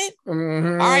it? All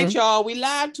right, y'all, we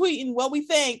live tweeting what we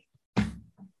think.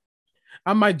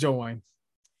 I might join.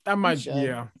 I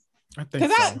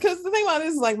think so. Because the thing about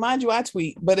this is, like, mind you, I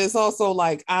tweet, but it's also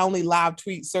like I only live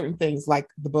tweet certain things, like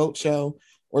the boat show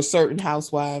or certain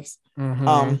housewives,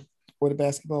 or the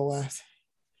basketball wives.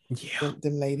 Yeah,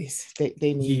 them ladies, they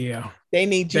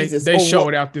need Jesus. They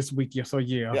showed out this week, so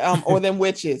yeah. Or them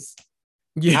witches.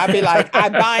 Yeah, I'd be like, I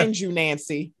bind you,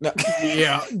 Nancy. No.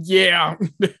 Yeah.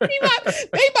 They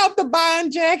about to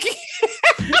bind Jackie.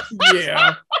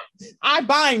 Yeah, I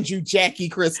bind you, Jackie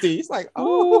Christie. It's like,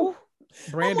 oh,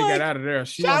 Brandy got out of there.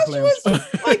 Joshua's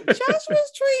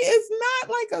Tree is not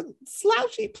like a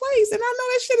slouchy place, and I know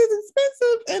that shit is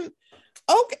expensive. And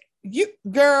okay. You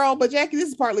girl, but Jackie, this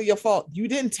is partly your fault. You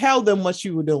didn't tell them what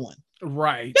you were doing.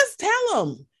 Right. Just tell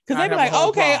them. Because they'd be like,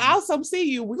 okay, I'll come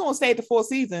see you. We're going to stay at the Four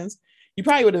Seasons. You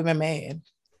probably would have been mad.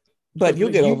 But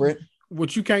you'll get over it.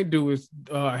 What you can't do is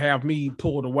have me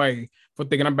pulled away for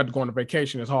thinking I'm about to go on a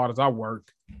vacation as hard as I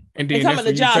work. And They're then coming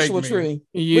to Joshua Tree,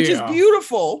 which is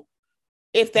beautiful.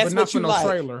 If that's what you like.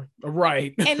 Trailer.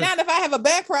 Right. And not if I have a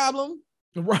back problem.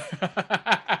 Right.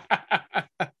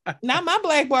 Not my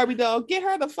black Barbie doll. Get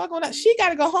her the fuck on that. She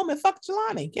got to go home and fuck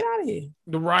Jelani. Get out of here.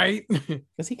 Right.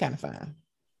 Because he kind of fine.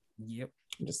 Yep.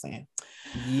 I'm just saying.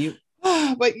 Yep.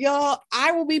 But y'all,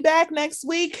 I will be back next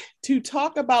week to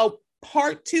talk about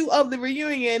part 2 of the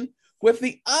reunion with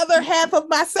the other half of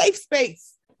my safe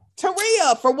space,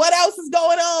 Taria, for what else is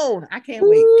going on. I can't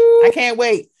wait. I can't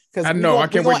wait. Because I know. I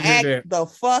can't wait to hear that. The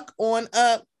fuck on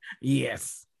up.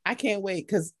 Yes. I can't wait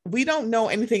because we don't know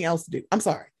anything else to do. I'm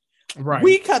sorry. Right.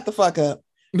 We cut the fuck up.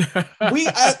 We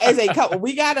as a couple,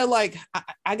 we gotta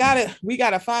we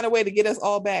gotta find a way to get us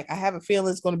all back. I have a feeling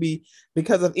it's gonna be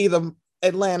because of either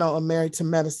Atlanta or Married to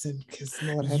Medicine. Because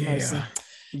Lord have mercy.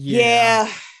 Yeah.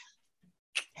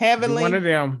 Heavenly. One of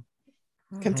them.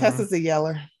 Contessa's a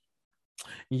yeller.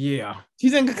 Yeah.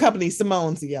 She's in good company.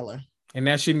 Simone's a yeller. And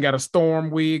now she got a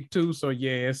storm wig too. So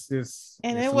yeah, it's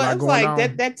it was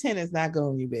like that 10 is not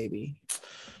going you, baby.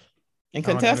 And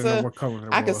Contessa,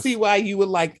 I can see why you would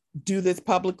like do this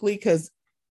publicly because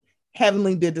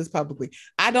Heavenly did this publicly.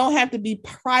 I don't have to be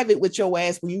private with your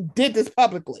ass when you did this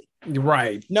publicly.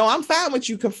 Right. No, I'm fine with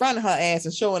you confronting her ass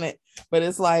and showing it. But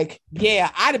it's like,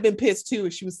 yeah, I'd have been pissed too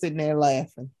if she was sitting there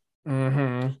laughing.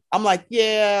 Mm-hmm. I'm like,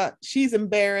 yeah, she's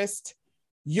embarrassed.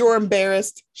 You're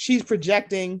embarrassed. She's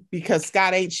projecting because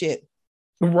Scott ain't shit.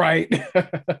 Right.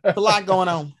 A lot going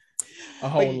on. A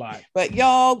whole lot. But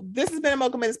y'all, this has been a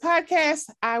Mocha Minutes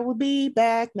podcast. I will be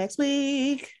back next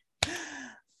week.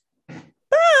 Bye.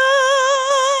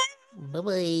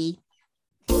 Bye-bye.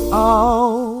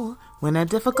 Oh, when a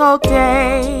difficult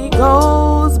day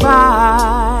goes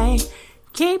by,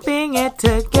 keeping it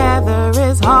together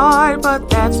is hard,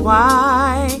 but that's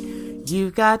why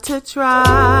you've got to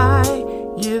try.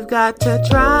 You've got to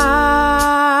try.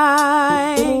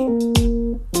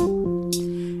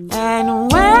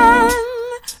 And when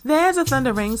there's a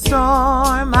thundering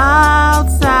storm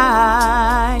outside,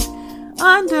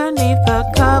 underneath the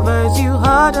covers you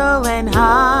huddle and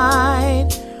hide.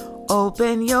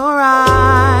 Open your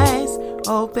eyes.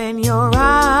 Open your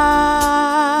eyes.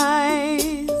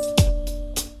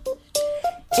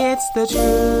 It's the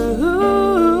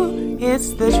truth.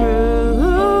 It's the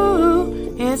truth.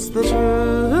 It's the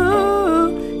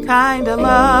true kind of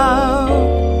love.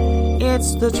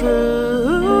 It's the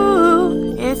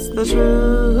truth. It's the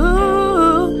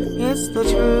truth. It's the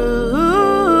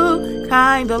true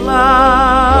kind of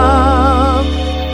love.